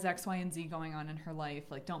she has X, Y, and Z going on in her life.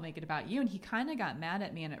 Like, don't make it about you. And he kind of got mad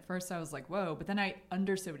at me. And at first I was like, whoa. But then I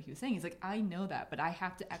understood what he was saying. He's like, I know that, but I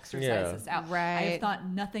have to exercise this out. Right. I have thought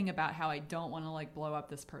nothing about how I don't want to blow up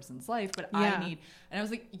this person's life, but Yeah. I need. And I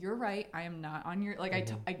was like, you're right. I am not on your,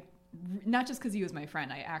 I not just because he was my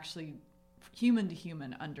friend. I actually, human to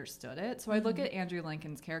human, understood it. So I look at Andrew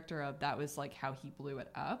Lincoln's character of that was how he blew it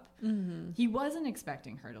up. He wasn't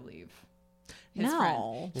expecting her to leave. His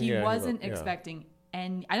friend. He Yeah, wasn't yeah. expecting,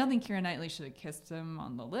 and I don't think Keira Knightley should have kissed him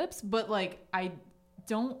on the lips, but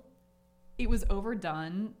it was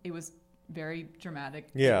overdone. It was very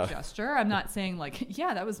dramatic gesture. I'm not saying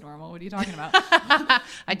yeah, that was normal. What are you talking about?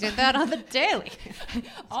 I did that on the daily.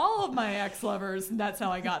 All of my ex-lovers, that's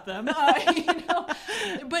how I got them.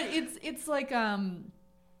 But it's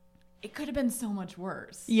it could have been so much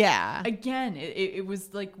worse. Yeah. Again, it was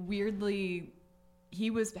weirdly, he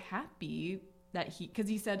was happy that because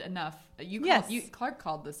he said enough. Clark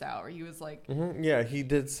called this out, or he was like, Yeah, he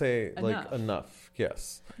did say Enough. enough.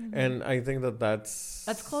 Yes, and I think that's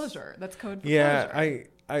closure. That's code for yeah. closure.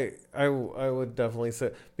 I would definitely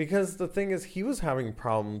say, because the thing is, he was having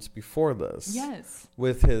problems before this. Yes.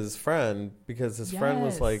 With his friend, because his friend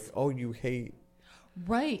was Yes. like, "Oh, you hate."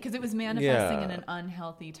 Right, because it was manifesting Yeah. in an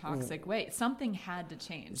unhealthy, toxic way. Something had to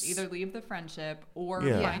change. Either leave the friendship or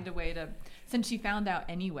Yeah. find a way to. Since she found out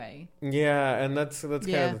anyway Yeah, and that's kind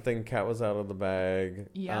Yeah. of the thing. Cat was out of the bag.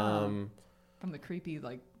 Yeah. from the creepy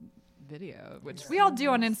video, which we all do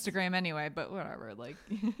on Instagram anyway, but whatever. Like,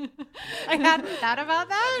 I hadn't thought about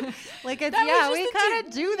that. Like, it's, That was just we the kind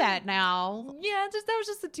of do that now. yeah, that was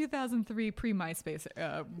just the 2003 pre-MySpace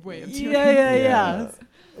way of doing Yeah.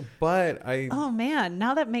 But I Oh man,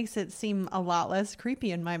 now that makes it seem a lot less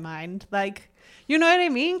creepy in my mind. Like, you know what I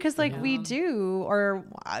mean? Because like we do, or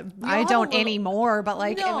I all don't little- anymore. But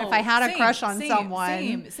like, No, if I had a same, crush on same,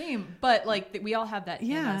 someone, same. But like, we all have that in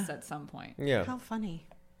Yeah. us at some point. yeah. how funny.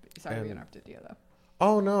 Sorry, we interrupted you though.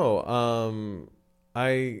 Oh no.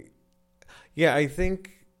 I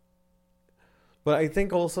think, but I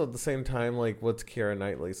think also at the same time, like, what's Keira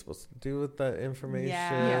Knightley supposed to do with that information?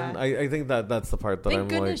 Yeah. I think that's the part that Thank I'm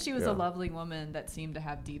goodness like, she was yeah. a lovely woman that seemed to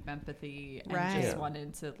have deep empathy and Right. just Yeah.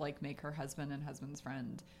 wanted to like make her husband and husband's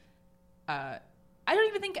friend. I don't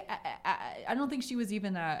even think I don't think she was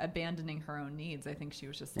even abandoning her own needs. I think she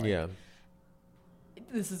was just like, Yeah.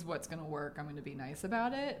 this is what's going to work. I'm going to be nice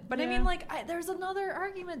about it. But I Yeah. mean, like, there's another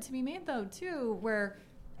argument to be made though too, where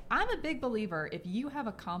I'm a big believer. If you have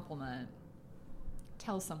a compliment,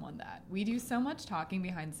 tell someone that. We do so much talking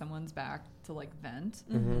behind someone's back to like vent,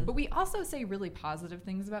 but we also say really positive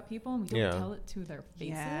things about people and we don't Yeah. tell it to their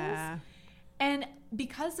faces. Yeah. And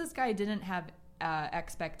because this guy didn't have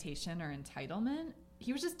expectation or entitlement,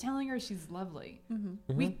 he was just telling her she's lovely.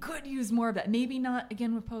 We could use more of that. Maybe not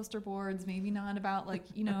again with poster boards, maybe not about like,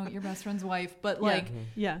 you know, your best friend's wife, but like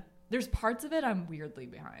Yeah. there's parts of it I'm weirdly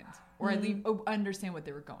behind, or I understand what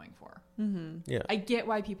they were going for. Yeah. I get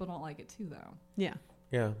why people don't like it too, though. Yeah.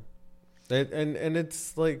 Yeah, and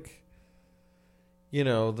it's like, you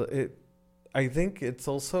know, I think it's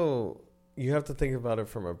also, you have to think about it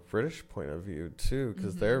from a British point of view too,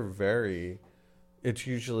 because they're very. It's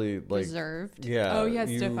usually like Reserved. Yeah. Oh yeah,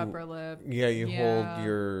 stiff upper lip. Yeah, you Yeah. hold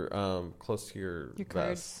your close to your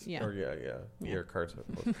cards, vest. yeah. Or yeah, Yeah. your cards are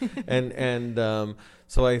close. and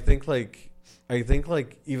so I think like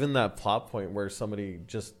even that plot point where somebody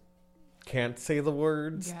just can't say the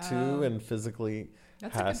words Yeah. too and physically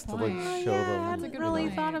That's a good has to like point. show I them. hadn't good really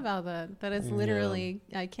point. thought about that. That is literally,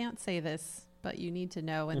 I can't say this, but you need to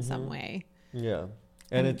know in some way. Yeah,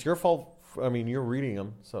 and it's your fault. I mean, you're reading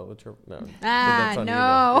them, so it's your no. Ah, That's on you,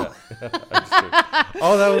 no. though. Yeah. I'm just kidding.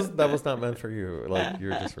 Oh, that was not meant for you. Like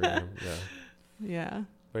you're just reading them. Yeah, Yeah.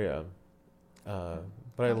 but yeah.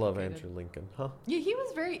 But I love Complicated. Andrew Lincoln, huh? Yeah, he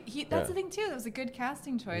was very. That's Yeah. the thing too. That was a good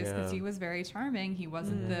casting choice because Yeah. he was very charming. He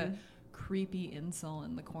wasn't the creepy incel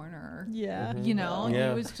in the corner. Yeah. You know, Yeah.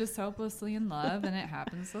 he was just hopelessly in love, and it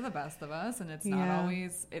happens to the best of us. And it's not Yeah.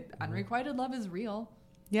 always. Unrequited love is real.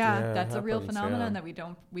 Yeah. Yeah. That's a real happens, phenomenon yeah.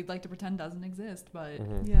 that we'd like to pretend doesn't exist, but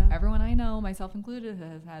Yeah. everyone I know, myself included,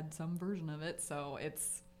 has had some version of it. So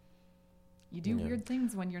you do Yeah. weird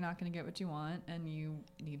things when you're not going to get what you want, and you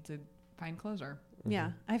need to find closure.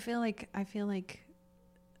 Yeah. I feel like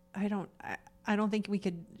I don't think we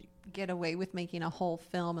could get away with making a whole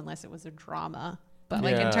film unless it was a drama. But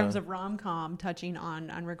like in Yeah. terms of rom-com touching on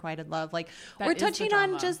unrequited love, like That we're is the touching on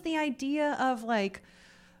drama. just the idea of like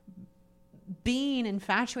being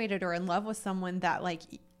infatuated or in love with someone that like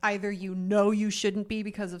either you know you shouldn't be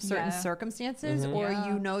because of certain Yeah. circumstances or Yeah.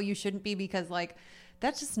 you know you shouldn't be because like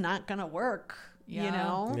that's just not gonna work. You Yeah.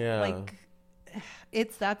 know? Yeah. Like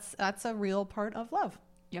that's a real part of love.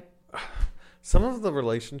 Yep. Some of the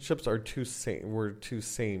relationships are too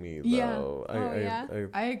samey though. Yeah. I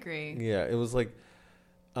I agree. yeah, it was like,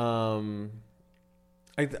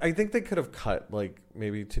 I think they could have cut like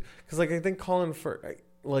maybe two, because like I think Colin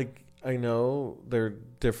I know they're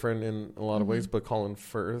different in a lot of ways, but Colin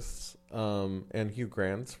Firth and Hugh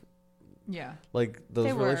Grant's Yeah. like those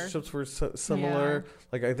They were. relationships were similar. Yeah.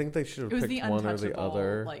 Like I think they should It have was the picked one or untouchable, the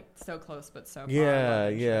other. like so close but so far. Yeah,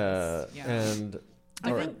 love yeah, interest. Yeah. and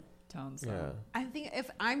I or- think tones. yeah. I think if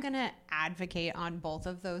I'm gonna advocate on both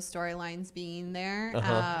of those storylines being there,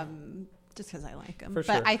 Uh-huh. just because I like them, For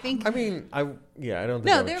but sure. I think I mean, I don't think I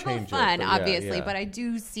no, would they're both change fun, it, but obviously. yeah. But I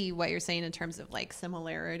do see what you're saying in terms of like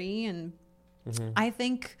similarity, and Mm-hmm. I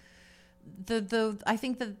think I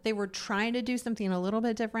think that they were trying to do something a little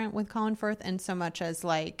bit different with Colin Firth, and so much as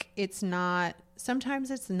like sometimes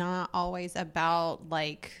it's not always about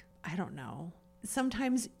like I don't know.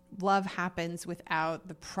 Sometimes love happens without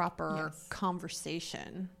the proper Yes.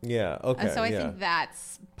 conversation. Yeah. Okay. And so I yeah. think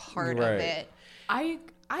that's part Right. of it. I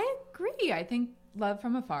agree. I think love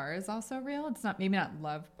from afar is also real. It's not maybe not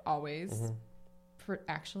love always,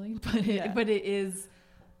 but it is.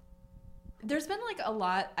 There's been like a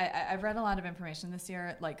lot. I've read a lot of information this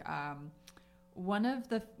year. Like one of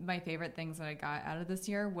my favorite things that I got out of this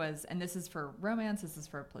year was, and this is for romance, this is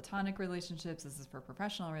for platonic relationships, this is for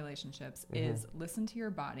professional relationships, is listen to your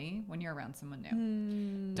body when you're around someone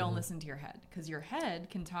new. Don't listen to your head, because your head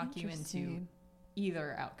can talk you into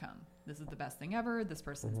either outcome. This is the best thing ever. This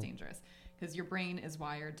person's dangerous. Because your brain is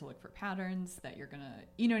wired to look for patterns that you're going to,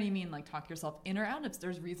 you know what I mean? Like talk yourself in or out of.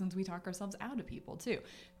 There's reasons we talk ourselves out of people too. It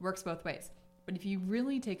works both ways. But if you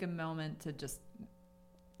really take a moment to just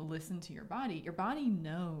listen to your body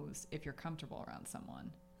knows if you're comfortable around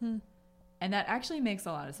someone. And that actually makes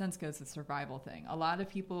a lot of sense because it's a survival thing. A lot of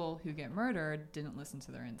people who get murdered didn't listen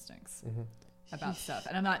to their instincts about stuff.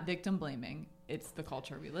 And I'm not victim blaming. It's the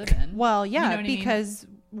culture we live in. Well, yeah, you know because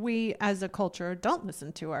we as a culture don't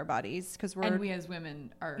listen to our bodies because and we as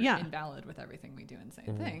women are invalid with everything we do and say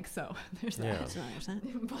and think. So there's that. That's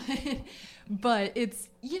 100%. But it's,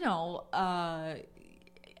 you know,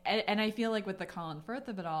 and I feel like with the Colin Firth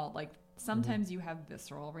of it all, like sometimes you have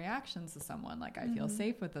visceral reactions to someone. Like I feel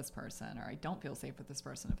safe with this person, or I don't feel safe with this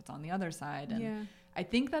person if it's on the other side. And I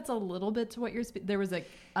think that's a little bit to what you're there was like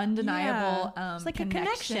undeniable it's like a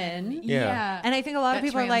connection. Yeah. And I think a lot of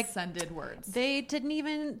people are like transcended words. They didn't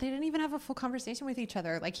even have a full conversation with each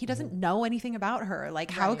other. Like he doesn't know anything about her. Like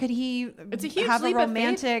how could he it's a huge have leap a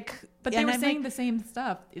romantic of faith. But they were saying the same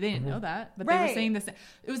stuff. They didn't know that, but they were saying the same.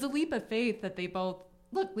 It was a leap of faith that they both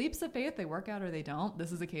look, leaps of faith, they work out or they don't.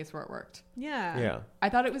 This is a case where it worked. Yeah. I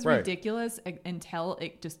thought it was ridiculous until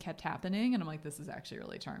it just kept happening. And I'm like, this is actually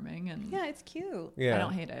really charming. And yeah, it's cute. Yeah. I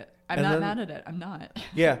don't hate it. I'm not mad at it. I'm not.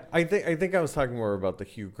 Yeah. I think I was talking more about the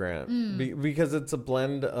Hugh Grant because it's a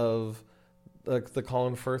blend of the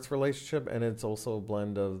Colin Firth relationship, and it's also a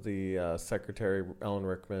blend of the secretary, Alan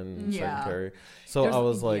Rickman secretary. So I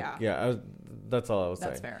was like, that's all I was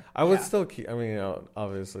saying. That's fair. I would still keep, I mean,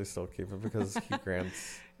 obviously still keep it because Hugh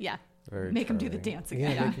Grant's very make charming. him do the dance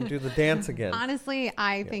again. Yeah, make him do the dance again. Honestly,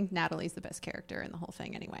 I think Natalie's the best character in the whole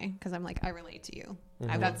thing anyway, because I'm like, I relate to you.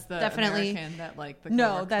 That's the definitely American that like the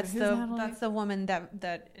no, that's the woman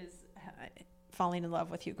that is falling in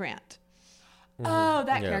love with Hugh Grant. Oh,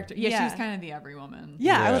 that character. Yeah, she's kind of the every woman.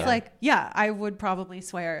 Yeah, I was like, I would probably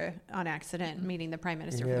swear on accident meeting the prime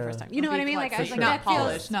minister for the first time. You know what I mean? Like, I was like, not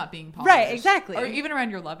polished, not being polished. Right, exactly. Or even around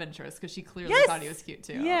your love interest, because she clearly thought he was cute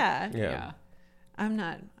too. Yeah. I'm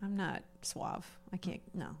not suave. I can't.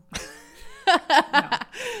 No. So I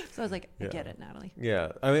was like, I get it, Natalie.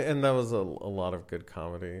 Yeah, I mean, and that was a lot of good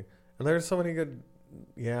comedy, and there's so many good.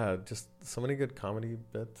 Yeah, just so many good comedy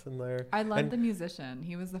bits in there. I love the musician.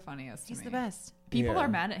 He was the funniest. He's the best. People are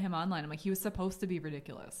mad at him online. I'm like, he was supposed to be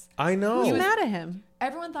ridiculous. I know. Who's mad at him?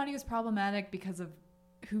 Everyone thought he was problematic because of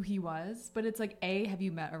who he was, but it's like, have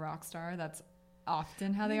you met a rock star? That's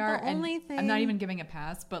often how they are. Only thing I'm not even giving a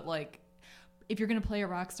pass, but like, if you're going to play a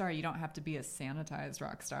rock star, you don't have to be a sanitized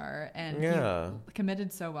rock star. And he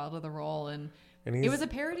committed so well to the role, and it was a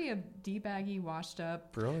parody of D-baggy, washed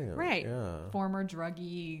up, brilliant, right? Yeah, former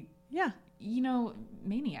druggy,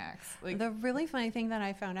 maniacs. Like the really funny thing that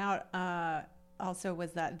I found out also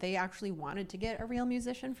was that they actually wanted to get a real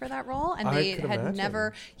musician for that role, and they had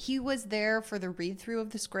never. He was there for the read through of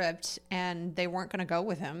the script, and they weren't going to go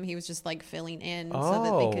with him. He was just like filling in so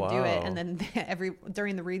that they could do it. And then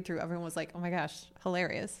during the read through, everyone was like, "Oh my gosh,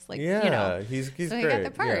 hilarious!" Like, he's so great. He got the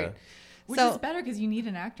part. Yeah. Which is better because you need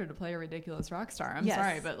an actor to play a ridiculous rock star. I'm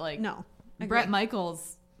sorry, but like, no, Bret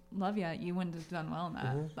Michaels, love ya. You wouldn't have done well in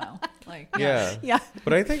that, though. Like, yeah.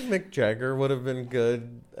 But I think Mick Jagger would have been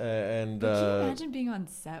good. And can you imagine being on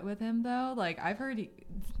set with him though? Like, I've heard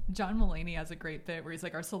John Mulaney has a great bit where he's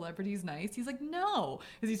like, "Are celebrities nice?" He's like, "No,"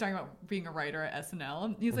 because he's talking about being a writer at SNL.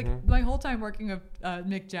 And he's like, "My whole time working with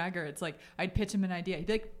Mick Jagger, it's like I'd pitch him an idea. He'd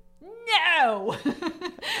be like, no."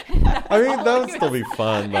 I mean, that would still be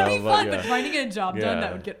fun, though. It'd be fun, but trying to get a job done,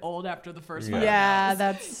 that would get old after the first 5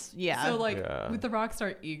 minutes. So, like, with the rock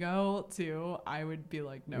star ego, too, I would be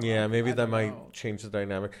like, no. Yeah, maybe that might change the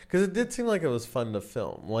dynamic. Because it did seem like it was fun to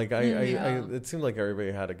film. Like, it seemed like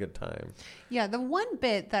everybody had a good time. Yeah, the one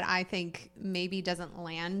bit that I think maybe doesn't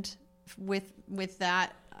land with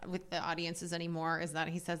that, with the audiences anymore, is that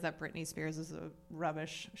he says that Britney Spears is a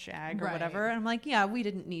rubbish shag or whatever. And I'm like, yeah, we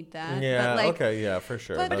didn't need that. Yeah, but like, okay, yeah, for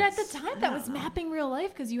sure. But at the time, that was mapping real life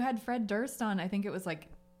because you had Fred Durst on. I think it was like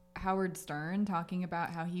Howard Stern talking about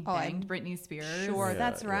how he banged Britney Spears. Sure,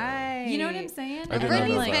 that's right. You know what I'm saying?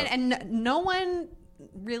 Britney's been, and no one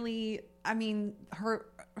really, I mean, her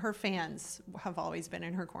fans have always been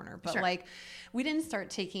in her corner, but like, we didn't start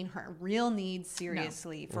taking her real needs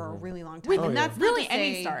seriously for a really long time. And that's really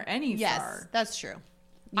any star. Yes, that's true.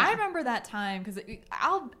 I remember that time because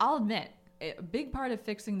I'll admit a big part of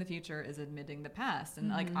fixing the future is admitting the past. And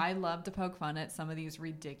like, I love to poke fun at some of these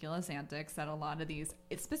ridiculous antics that a lot of these,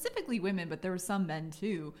 it's specifically women, but there were some men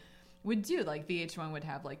too, would do. Like VH1 would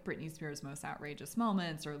have like Britney Spears' most outrageous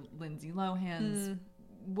moments or Lindsay Lohan's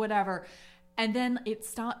whatever. And then it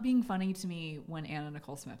stopped being funny to me when Anna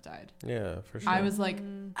Nicole Smith died. Yeah, for sure. I was like,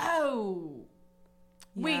 oh,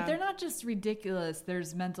 wait, Yeah. they're not just ridiculous.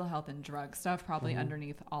 There's mental health and drug stuff probably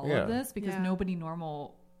underneath all Yeah. of this, because Yeah. nobody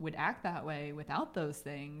normal would act that way without those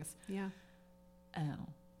things. Yeah.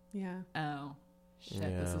 Oh, shit,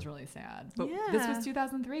 this Yeah. is really sad. But this Yeah. was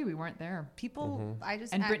 2003. We weren't there. People, I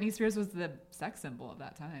just And Britney Spears was the sex symbol of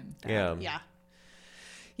that time. Yeah.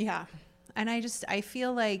 Yeah. And I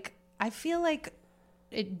feel like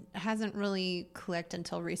it hasn't really clicked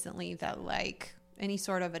until recently that like any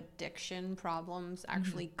sort of addiction problems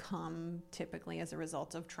actually come typically as a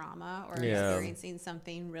result of trauma or Yeah. experiencing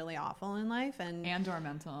something really awful in life. And or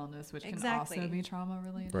mental illness, which Exactly. can also be trauma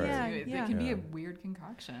related. Right. Yeah, It yeah. can be Yeah. a weird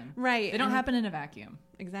concoction. right. They don't and- happen in a vacuum.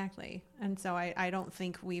 Exactly. And so I don't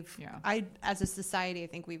think Yeah. as a society, I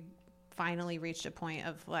think we've finally reached a point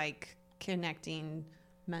of like connecting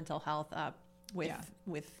mental health up with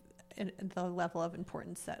the level of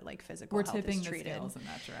importance that like physical We're health tipping is the treated. scales in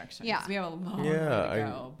that direction. Yeah. 'Cause we have a long Yeah, way to I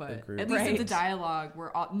go. But agree at with least in the that. dialogue,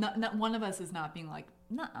 we're all, not one of us is not being like,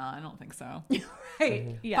 nah, I don't think so.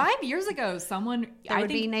 Right. Yeah. 5 years ago, someone There I would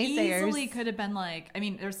be think naysayers. easily could have been like, I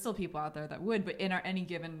mean, there's still people out there that would, but in any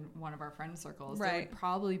given one of our friend circles, there Right. would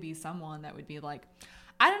probably be someone that would be like,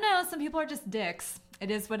 I don't know, some people are just dicks. It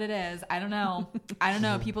is what it is. I don't know. I don't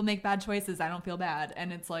know. People make bad choices. I don't feel bad.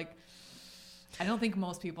 And it's like, I don't think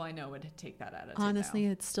most people I know would take that attitude. Honestly,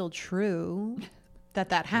 now. it's still true that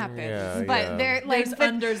happens. Yeah, but yeah. they're like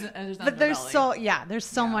There's there's underbelly. there's so Yeah.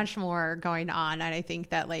 much more going on, and I think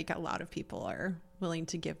that like a lot of people are willing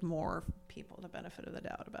to give more people the benefit of the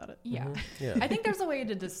doubt about it. Yeah. Yeah. I think there's a way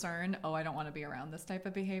to discern, I don't want to be around this type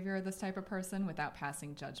of behavior or this type of person without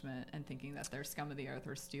passing judgment and thinking that they're scum of the earth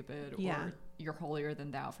or stupid Yeah. or you're holier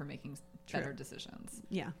than thou for making better decisions.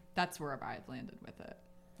 Yeah. That's where I've landed with it.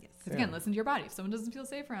 Yes. Because again, listen to your body. If someone doesn't feel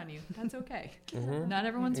safe around you, that's okay. Not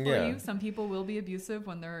everyone's for Yeah. you. Some people will be abusive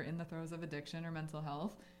when they're in the throes of addiction or mental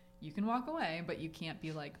health. You can walk away, but you can't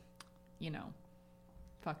be like,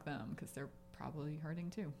 fuck them because they're probably hurting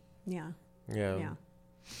too. Yeah. Yeah. Yeah.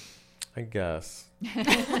 I guess.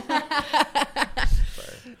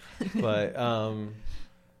 Sorry. But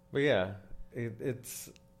yeah, it's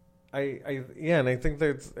and I think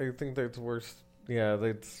there's worse. Yeah,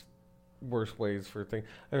 there's worse ways for things.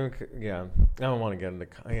 I mean, I don't want to get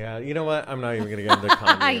into. You know what? I'm not even gonna get into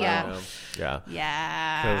Kanye. Yeah. Right now. Yeah.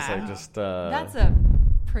 Yeah. Because I just. That's a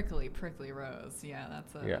prickly rose. Yeah,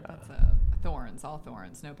 that's a thorns, all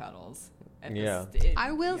thorns, no petals. Yeah.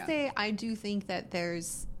 I will say I do think that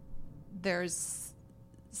there's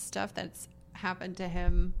stuff that's happened to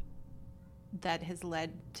him that has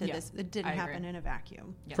led to Yeah, this. It didn't I agree. happen in a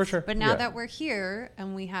vacuum. Yes. For sure. But now Yeah. that we're here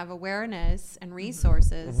and we have awareness and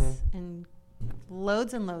resources and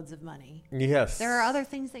loads and loads of money, Yes. there are other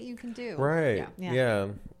things that you can do. Right. Yeah. Yeah. Yeah.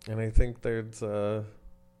 And I think there's Yeah.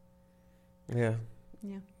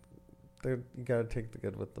 you got to take the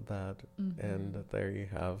good with the bad, Mm-hmm. and there you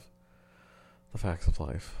have the facts of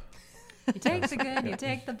life. You take the good, you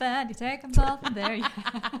take the bad, you take them both, and there you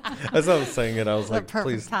As I was saying it, I was The like, perfect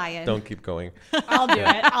please tie-in. don't keep going. I'll do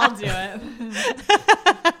it. I'll do it.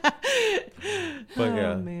 But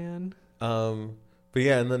yeah. man. But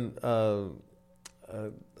yeah, and then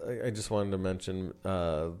I just wanted to mention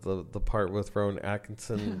the part with Rowan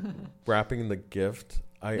Atkinson wrapping the gift.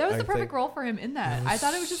 That was I the perfect think- role for him in that. I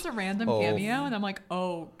thought it was just a random Oh. cameo, and I'm like,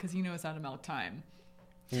 because he knows how to milk time.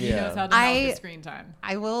 He Yeah. knows how to milk the screen time.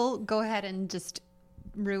 I will go ahead and just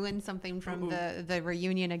ruin something from the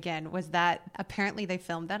reunion again. Was that apparently they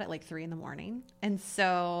filmed that at like 3 a.m. And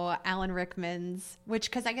so Alan Rickman's,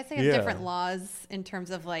 because I guess they have Yeah. different laws in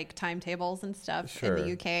terms of like timetables and stuff Sure. in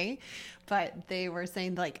the UK, but they were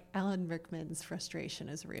saying like Alan Rickman's frustration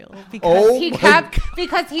is real Oh because he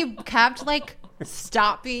kept like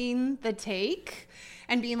stopping the take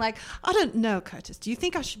and being like, I don't know, Curtis, do you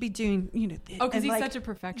think I should be doing, this? Oh, because And, he's like, such a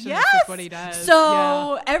perfectionist. yes. That's what he does.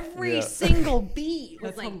 So every Yeah. single beat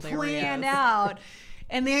was That's like hilarious. planned out.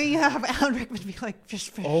 And there you have Alan Rickman be like, just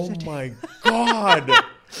finish Oh the tape. my god!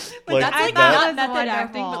 That's like that not was method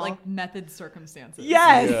acting, but wonderful. like method circumstances.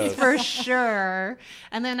 Yes, Yes. for sure.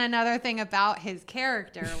 And then another thing about his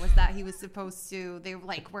character was that he was supposed to, they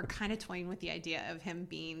were kind of toying with the idea of him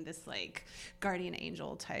being this like guardian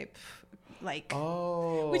angel type, like,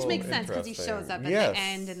 which makes sense because he shows up at Yes. the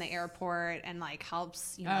end in the airport and like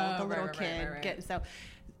helps, the Oh, little right, kid right. get, so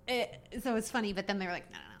it's funny. But then they were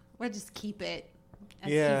like, no. Or just keep it as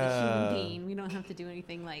he's a Yeah. human being. We don't have to do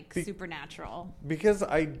anything like supernatural. Because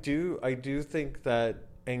I do think that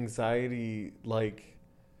anxiety, like,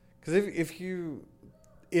 because if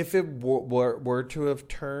it were to have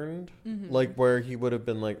turned, like where he would have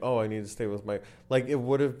been like, oh, I need to stay with my, like, it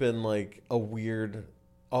would have been like a weird,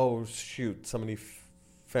 oh shoot, somebody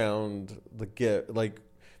found the gift, like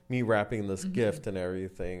me wrapping this gift and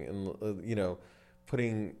everything, and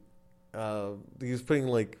putting, he was putting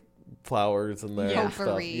like flowers in there and stuff.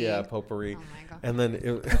 Potpourri. Potpourri. Oh my god. And then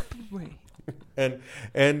it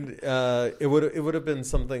it would have been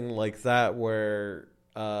something like that where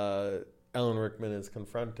Alan Rickman is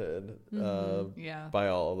confronted by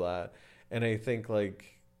all of that, and I think like,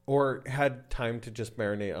 or had time to just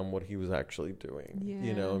marinate on what he was actually doing,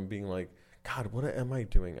 and being like, God, what am I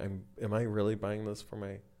doing? Am I really buying this for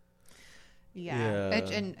my? Yeah.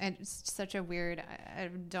 And it's such a weird, I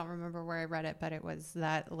don't remember where I read it, but it was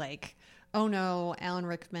that like, oh no, Alan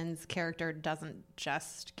Rickman's character doesn't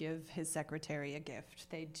just give his secretary a gift.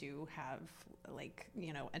 They do have like,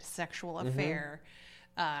 a sexual affair.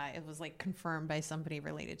 It was like confirmed by somebody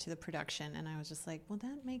related to the production. And I was just like, well,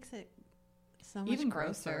 that makes it so much Even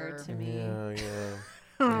grosser grosser to me. Yeah.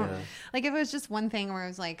 Like if it was just one thing where I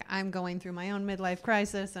was like, I'm going through my own midlife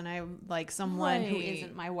crisis and I like someone who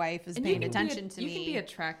isn't my wife is paying attention to me. You can be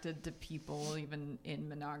attracted to people even in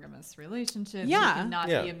monogamous relationships. Yeah. You cannot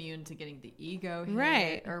be immune to getting the ego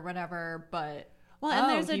hit or whatever, but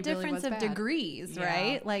there's a difference of degrees,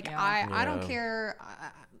 right? Like I don't care.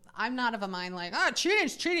 I'm not of a mind like,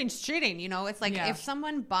 cheating's cheating. It's like if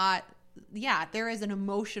someone bought, there is an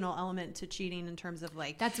emotional element to cheating in terms of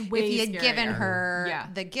like, that's way if you had scarier. given her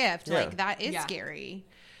the gift, like that is Yeah. scary.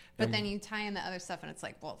 But then you tie in the other stuff and it's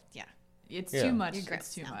like, well, it's too much. You're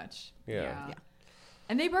It's too much. Yeah.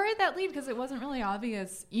 And they buried that lead because it wasn't really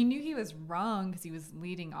obvious. You knew he was wrong because he was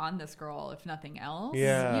leading on this girl, if nothing else.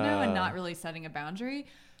 Yeah. And not really setting a boundary.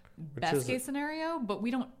 Best case scenario, but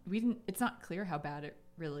we didn't. It's not clear how bad it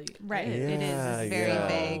really is. It is very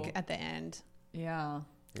vague at the end. Yeah.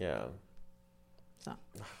 Yeah. So.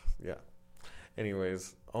 Yeah.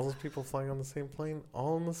 Anyways, all those people flying on the same plane,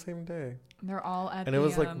 all on the same day. They're all at and it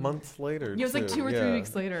was like months later. It was like 2 or 3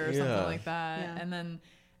 weeks later or something like that. Yeah.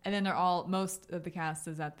 And then they're all, most of the cast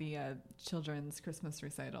is at the children's Christmas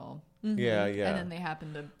recital. Yeah. And then they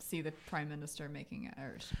happen to see the prime minister making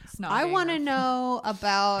or snogging. I want to know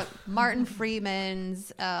about Martin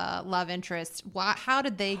Freeman's love interest. How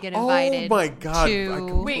did they get invited? Oh my God!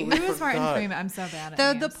 Wait, who is Martin Freeman? I'm so bad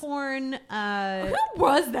at the names. porn. Who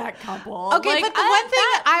was that couple? Okay, but the one thing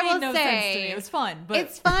I will no say, sense to me. It was fun, but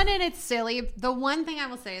it's fun and it's silly. The one thing I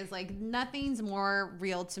will say is like nothing's more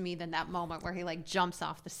real to me than that moment where he like jumps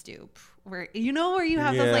off the stoop. Where where you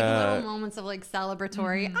have those like little moments of like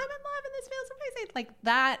celebratory. I'm in love and this feels amazing, like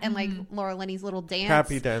that, and like Laura Linney's little dance,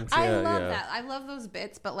 happy dance. I love that. I love those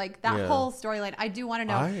bits, but like that whole storyline, I do want to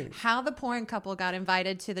know how the porn couple got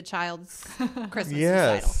invited to the child's Christmas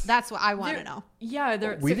recital. That's what I want to know.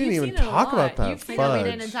 Yeah, we didn't even talk about that. We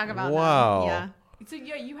didn't talk about that. Yeah. So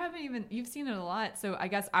you've seen it a lot. So I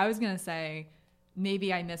guess I was gonna say,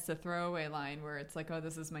 maybe I missed a throwaway line where it's like, oh,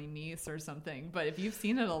 this is my niece or something. But if you've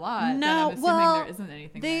seen it a lot, then I'm assuming there isn't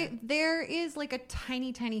anything there. There is like a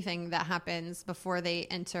tiny, tiny thing that happens before they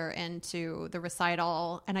enter into the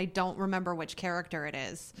recital. And I don't remember which character it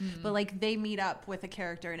is. But like they meet up with a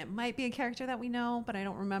character and it might be a character that we know, but I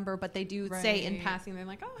don't remember. But they do say in passing, they're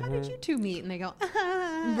like, oh, how did you two meet? And they go,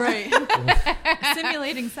 right.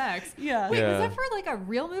 Simulating sex. Yeah. Wait, was that for like a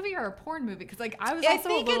real movie or a porn movie? Because like I was also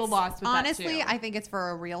a little lost with honestly, that too. I think it's for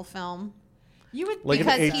a real film. You would like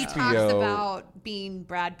because an he HBO. talks about being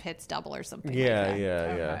Brad Pitt's double or something. Yeah, like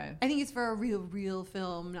that. yeah. I think it's for a real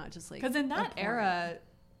film, not just like because in that era,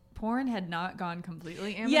 porn had not gone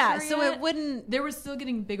completely amateur. Yeah, so yet. it wouldn't. They were still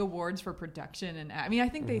getting big awards for production, and I mean, I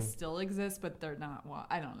think they still exist, but they're not. Well,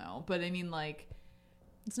 I don't know, but I mean, like.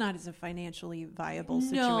 It's not as a financially viable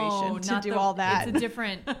situation to do all that. It's a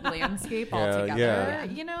different landscape altogether,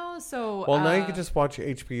 So now you can just watch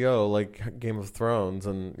HBO, like Game of Thrones,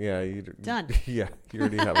 and you done. Yeah, you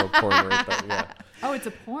already have a porn right there. Yeah. Oh, it's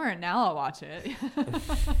a porn. Now I'll watch it.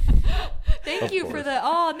 Thank you for the.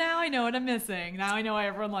 Oh, now I know what I'm missing. Now I know why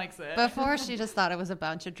everyone likes it. Before she just thought it was a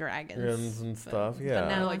bunch of dragons and stuff. Yeah, but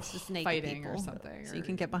now it's just naked fighting people or something. So you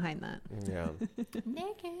can get behind that. Yeah,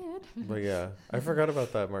 naked. but yeah, I forgot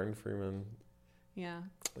about that Martin Freeman. Yeah.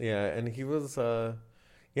 Yeah, and he was.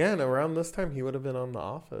 And around this time he would have been on The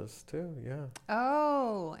Office too. Yeah.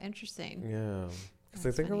 Oh, interesting. Yeah, because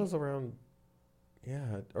I think it was around.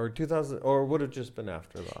 Yeah, or 2000, or would have just been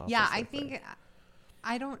after The Office. Yeah, I think.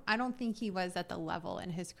 I don't think he was at the level in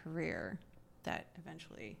his career that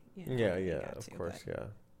eventually. You know, Yeah, we yeah, got of to, course, but, yeah.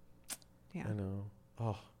 yeah. I know.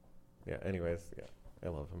 Oh, yeah. Anyways, yeah, I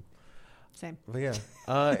love him. Same. But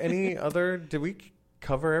yeah, any other? Did we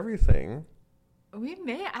cover everything? We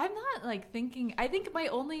may. I'm not like thinking. I think my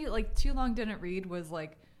only like too long didn't read was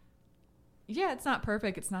like, yeah, it's not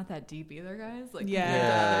perfect. It's not that deep either, guys. Like Yeah.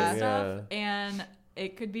 compared to other Yeah, stuff, and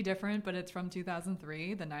it could be different, but it's from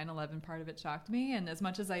 2003. The 9/11 part of it shocked me, and as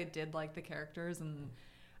much as I did like the characters, and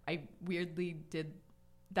I weirdly did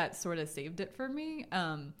that sort of saved it for me.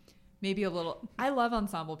 Maybe a little. I love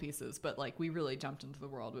ensemble pieces, but like we really jumped into the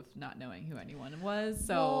world with not knowing who anyone was.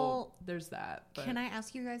 So Well, there's that. But Can I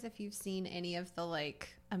ask you guys if you've seen any of the like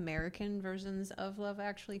American versions of Love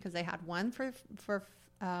Actually? Because they had one for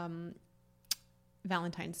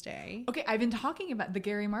Valentine's Day. Okay, I've been talking about the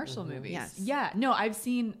Gary Marshall movies. Yes. Yeah. No, I've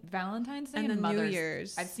seen Valentine's Day And and, the New Mother's.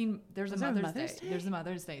 Year's. I've seen. There's Was a there a Mother's, Mother's Day. Day? There's a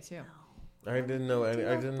Mother's Day too. I didn't know any.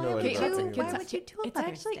 I didn't know Okay, anything. why would you do a it's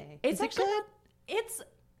Mother's actually, Day? It's Is it actually good? It's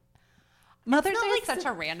Mother's not Day like is such so-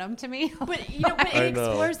 a random to me. but you know, but I it know.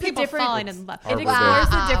 explores the People different. falling in love. It Arbor explores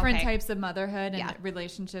Day. the different okay. types of motherhood and Yeah.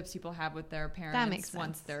 relationships people have with their parents makes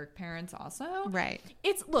once sense. they're parents also. Right.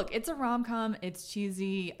 It's it's a rom-com. It's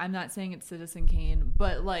cheesy. I'm not saying it's Citizen Kane,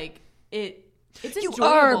 but like it's You enjoyable.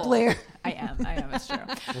 are, Blair. I am. It's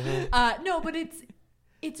true. No, but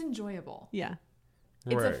it's enjoyable. Yeah.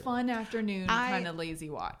 It's Right. a fun afternoon, I- kind of lazy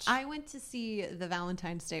watch. I went to see the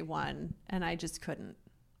Valentine's Day one, and I just couldn't.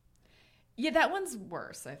 Yeah, that one's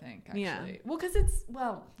worse, I think, actually. Yeah. Well, because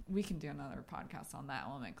we can do another podcast on that.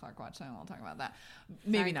 We'll make Clark watch that and we'll talk about that.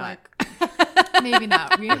 Maybe Sorry, not. Maybe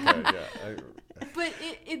not. Okay, yeah. But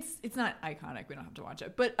it's not iconic. We don't have to watch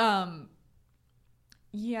it. But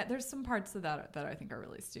yeah, there's some parts of that I think are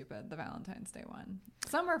really stupid. The Valentine's Day one.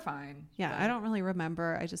 Some are fine. Yeah, but- I don't really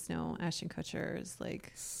remember. I just know Ashton Kutcher is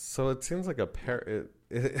like. So it seems like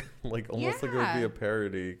it like almost like it would be Yeah. a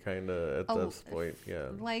parody kind of at Oh, this point. Yeah.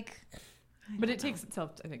 Like. I But don't it know. takes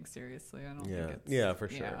itself, I think, seriously. I don't Yeah. think it's. Yeah, for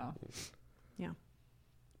sure. Yeah.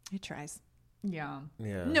 It tries. Yeah.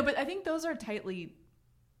 Yeah. No, but I think those are tightly.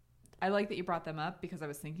 I like that you brought them up because I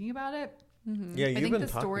was thinking about it. Yeah, I you've think been the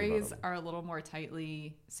talking stories about them. are a little more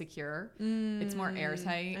tightly secure. It's more I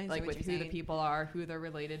airtight, see like what with you're who the saying. people are, who they're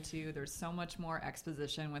related to. There's so much more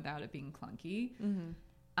exposition without it being clunky.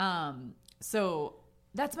 So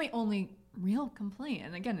that's my only real complaint.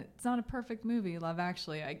 And again, it's not a perfect movie. Love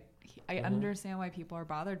Actually, I understand why people are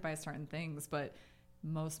bothered by certain things, but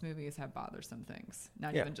most movies have bothersome things,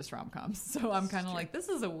 not Yeah. even just rom-coms. So I'm kind of like, this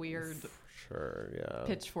is a weird Sure. Yeah.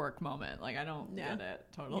 pitchfork moment. Like, I don't Yeah. get it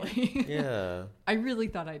totally. Yeah. I really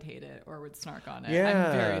thought I'd hate it or would snark on it. Yeah.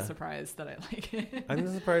 I'm very surprised that I like it.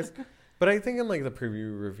 I'm surprised. But I think in like the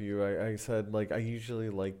preview review, I said like I usually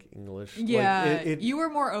like English. Yeah, Like, it you were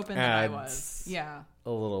more open than I was. adds Yeah.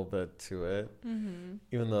 a little bit to it.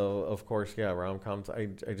 Even though, of course, yeah, rom-coms. I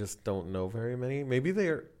just don't know very many. Maybe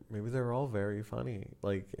they're all very funny.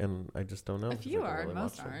 Like, and I just don't know. A 'cause few I don't are, really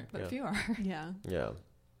most watch them. aren't, but yeah. a few are. Yeah. Yeah,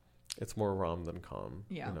 it's more rom than com.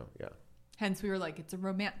 Yeah. You know, yeah. Hence, we were like, it's a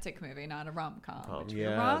romantic movie, not a rom-com. Which we were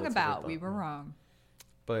Yeah, wrong that's what I about. We thought, were yeah. wrong.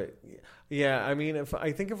 But yeah, I mean, if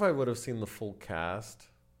I would have seen the full cast,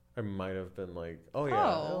 I might have been like, oh yeah,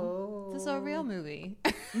 Oh, this is a real movie.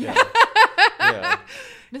 yeah, yeah.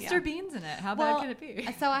 Mr. Yeah. Bean's in it. How Well, bad could it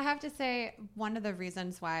be? So I have to say, one of the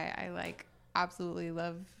reasons why I like absolutely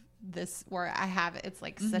love this, where I have it's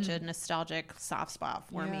like such a nostalgic soft spot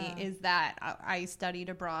for Yeah. me, is that I studied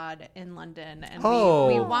abroad in London, and Oh.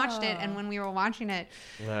 we watched it. And when we were watching it,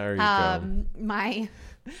 There you go.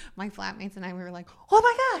 my flatmates and I, we were like, "Oh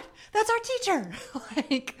my god, that's our teacher!"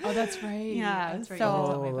 Like, Oh, that's right. Yeah, That's right. so,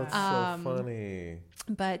 You told me Oh, that's that. so funny.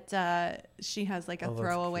 but she has like a Oh, that's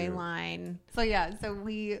throwaway cute. line. So yeah, so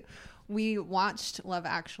we watched Love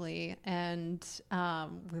Actually, and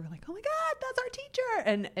we were like, oh my god, that's our teacher.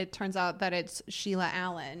 And it turns out that it's Sheila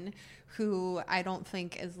Allen, who I don't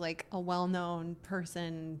think is like a well-known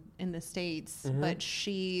person in the States, but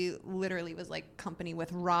she literally was like company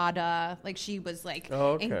with Radha. Like she was like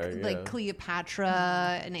Oh, in, okay, yeah. like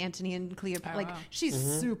Cleopatra and Antony and Cleopatra. Oh, Like wow. she's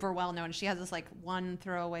super well known. She has this like one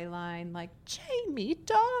throwaway line like, Jamie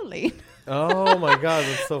darling. Oh my god,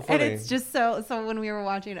 that's so funny. And it's just so when we were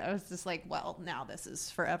watching it, I was just like, well, now this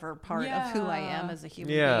is forever part of who I am as a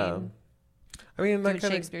human yeah. being. I mean, that Doing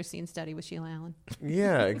kind of Shakespeare scene study with Sheila Allen.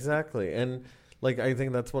 yeah, exactly. And like I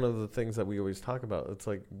think that's one of the things that we always talk about. It's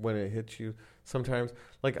like when it hits you sometimes.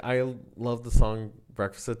 Like I love the song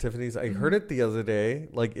Breakfast at Tiffany's. I heard it the other day.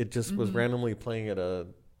 Like it just was randomly playing at a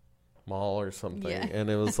mall or something. Yeah. And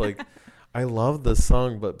it was like I love this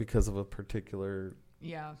song, but because of a particular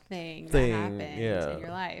Yeah. Thing that Thing, happened yeah. in your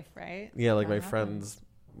life, right? like That my happens. friend's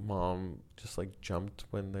mom just like jumped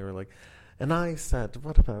when they were like, and I said,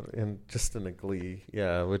 what about, and just in a glee.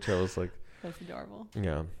 Yeah. Which I was like, That's adorable.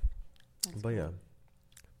 yeah. That's But cool. yeah.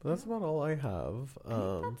 But that's about all I have. I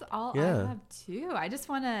think that's all yeah. I have too. I just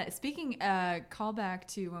want to call back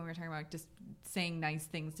to when we were talking about just saying nice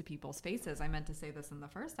things to people's faces. I meant to say this in the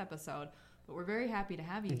first episode, but we're very happy to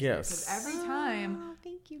have you here because Yes. every time Oh,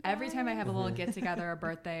 thank you. I have a Mm-hmm. little get together, a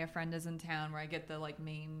birthday, a friend is in town where I get the like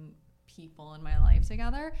main people in my life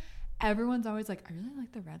together. Everyone's always like, I really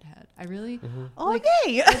like the redhead. I really Oh, like,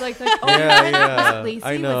 yay! I like oh Yeah, was yeah. it Lacey?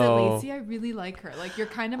 I Was know. it Lacey? I really like her. Like you're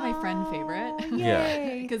kind of my friend favorite.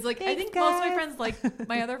 Yeah. Because like I Thanks, think most of my guys. friends like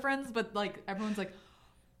my other friends, but like everyone's like,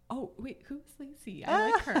 oh wait, who's Lacey? I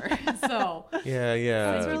like her. So Yeah.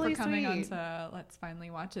 Yeah. thanks really for coming sweet. on to Let's Finally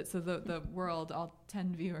Watch It. So the world, all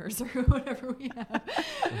 10 viewers or whatever we have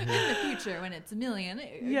in the future when it's a million,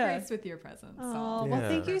 Yeah. grace with your presence. Oh, So well, Yeah.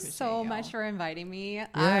 thank you appreciate so y'all. much for inviting me.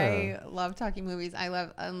 I love talking movies. I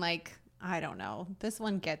love, like, I don't know. This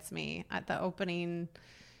one gets me at the opening,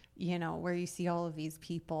 you know, where you see all of these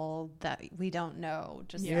people that we don't know.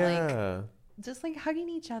 Just like hugging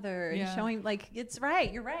each other and Yeah. showing, like, it's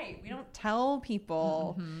right. You're right. We don't tell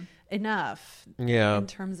people enough Yeah. in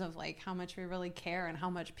terms of like how much we really care and how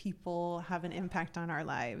much people have an impact on our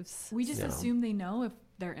lives. We just Yeah. assume they know if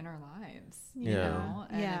they're in our lives, you Yeah. know?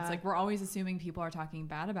 And Yeah. it's like we're always assuming people are talking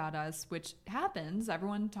bad about us, which happens.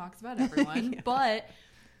 Everyone talks about everyone. Yeah. But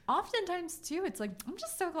oftentimes, too, it's like, I'm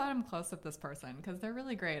just so glad I'm close with this person because they're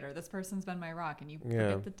really great, or this person's been my rock, and you Yeah.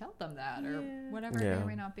 forget to tell them that, or Yeah. whatever it Yeah. may or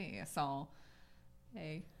may not be. So,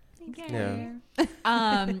 hey. Yeah.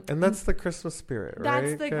 Um, And that's the Christmas spirit, right?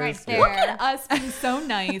 that's the right guys? there. Look at us being so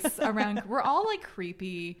nice around. We're all like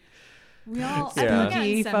creepy. We all Yeah. I look at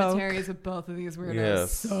Spooky in folk. cemeteries with both of these weirdos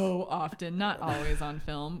Yes. so often, not always on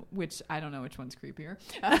film, which I don't know which one's creepier.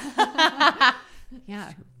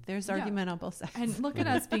 Yeah. There's Yeah. argument on both sides. And look at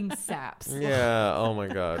us being saps. Yeah. Oh my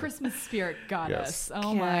God. Christmas spirit got Yes. us.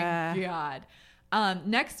 Oh Yeah. my God.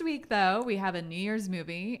 Next week, though, we have a New Year's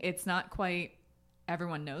movie. It's not quite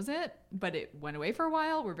everyone knows it, but it went away for a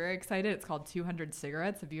while. We're very excited. It's called 200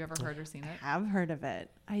 Cigarettes. Have you ever heard or seen it? Have heard of it.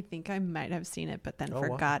 I think I might have seen it, but then Oh, wow.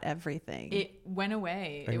 forgot everything. It went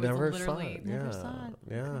away. I It was never literally saw it. Never Yeah. saw it.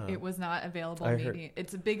 Yeah. It was not available. I heard- Maybe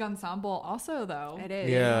it's a big ensemble, also though. It is.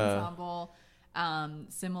 Big Yeah. ensemble.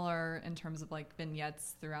 Similar in terms of like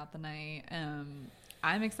vignettes throughout the night.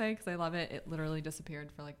 I'm excited because I love it. It literally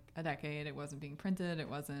disappeared for like a decade. It wasn't being printed. It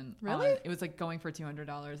wasn't Really? it was like going for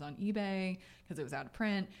 $200 on eBay because it was out of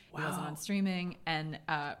print. It wasn't Wow. on streaming. And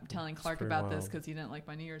telling Clark pretty about this wild. because he didn't like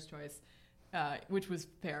my New Year's choice. Which was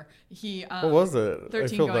fair. He What was it? I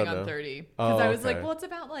 13 feel going that on now. 30 because Oh, I was like, okay. well, it's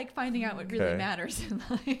about like finding out what really Okay. matters in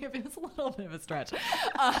life. It was a little bit of a stretch. Like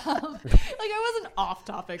I wasn't off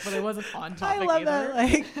topic, but I wasn't on I topic love either. that.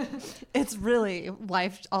 Like, it's really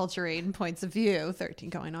life altering points of view. 13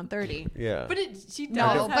 going on 30. Yeah. But she does.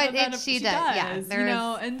 No, have but a bit of- she does. Yeah, you there's,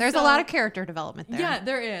 know, and there's a so- lot of character development there. Yeah,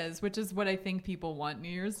 there is, which is what I think people want New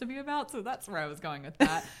Year's to be about. So that's where I was going with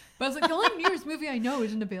that. But I was like, the only New Year's movie I know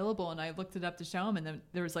isn't available, and I looked it up to show him, and then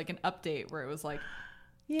there was like an update where it was like,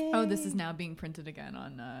 Yay. oh, this is now being printed again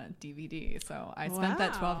on DVD. So I spent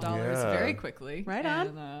that Wow. $12 Yeah. very quickly. Right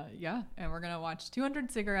on. And, yeah, and we're gonna watch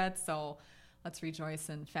 200 Cigarettes. So let's rejoice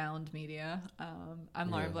in found media.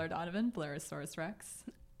 I'm Lauren Yeah. Blair Donovan, Blairosaurus Rex.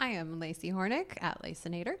 I am Lacey Hornick at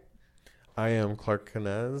Lacinator. I am Clark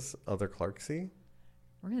Canez, other Clarksy.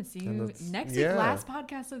 We're gonna see And you that's- next yeah. week, last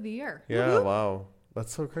podcast of the year. Yeah. Woohoo. Wow.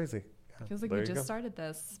 That's so crazy. Yeah, Feels like there we you just go. started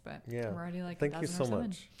this, but Yeah. we're already like Thank a you dozen so or so in.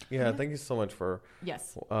 much. Yeah, thank you so much for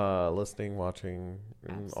Yes. listening, watching,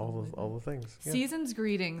 and all the things. Yeah. Season's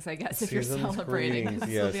greetings, I guess, if you're Season's celebrating. greetings. This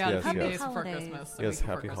will Yes, be out a yes, few yes. days before Holidays. Christmas. the Yes, week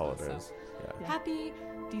before happy Christmas, so- holidays. Yeah. Happy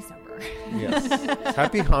December. Yes.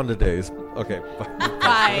 Happy Honda days. Okay.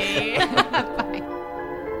 Bye. Bye. Bye.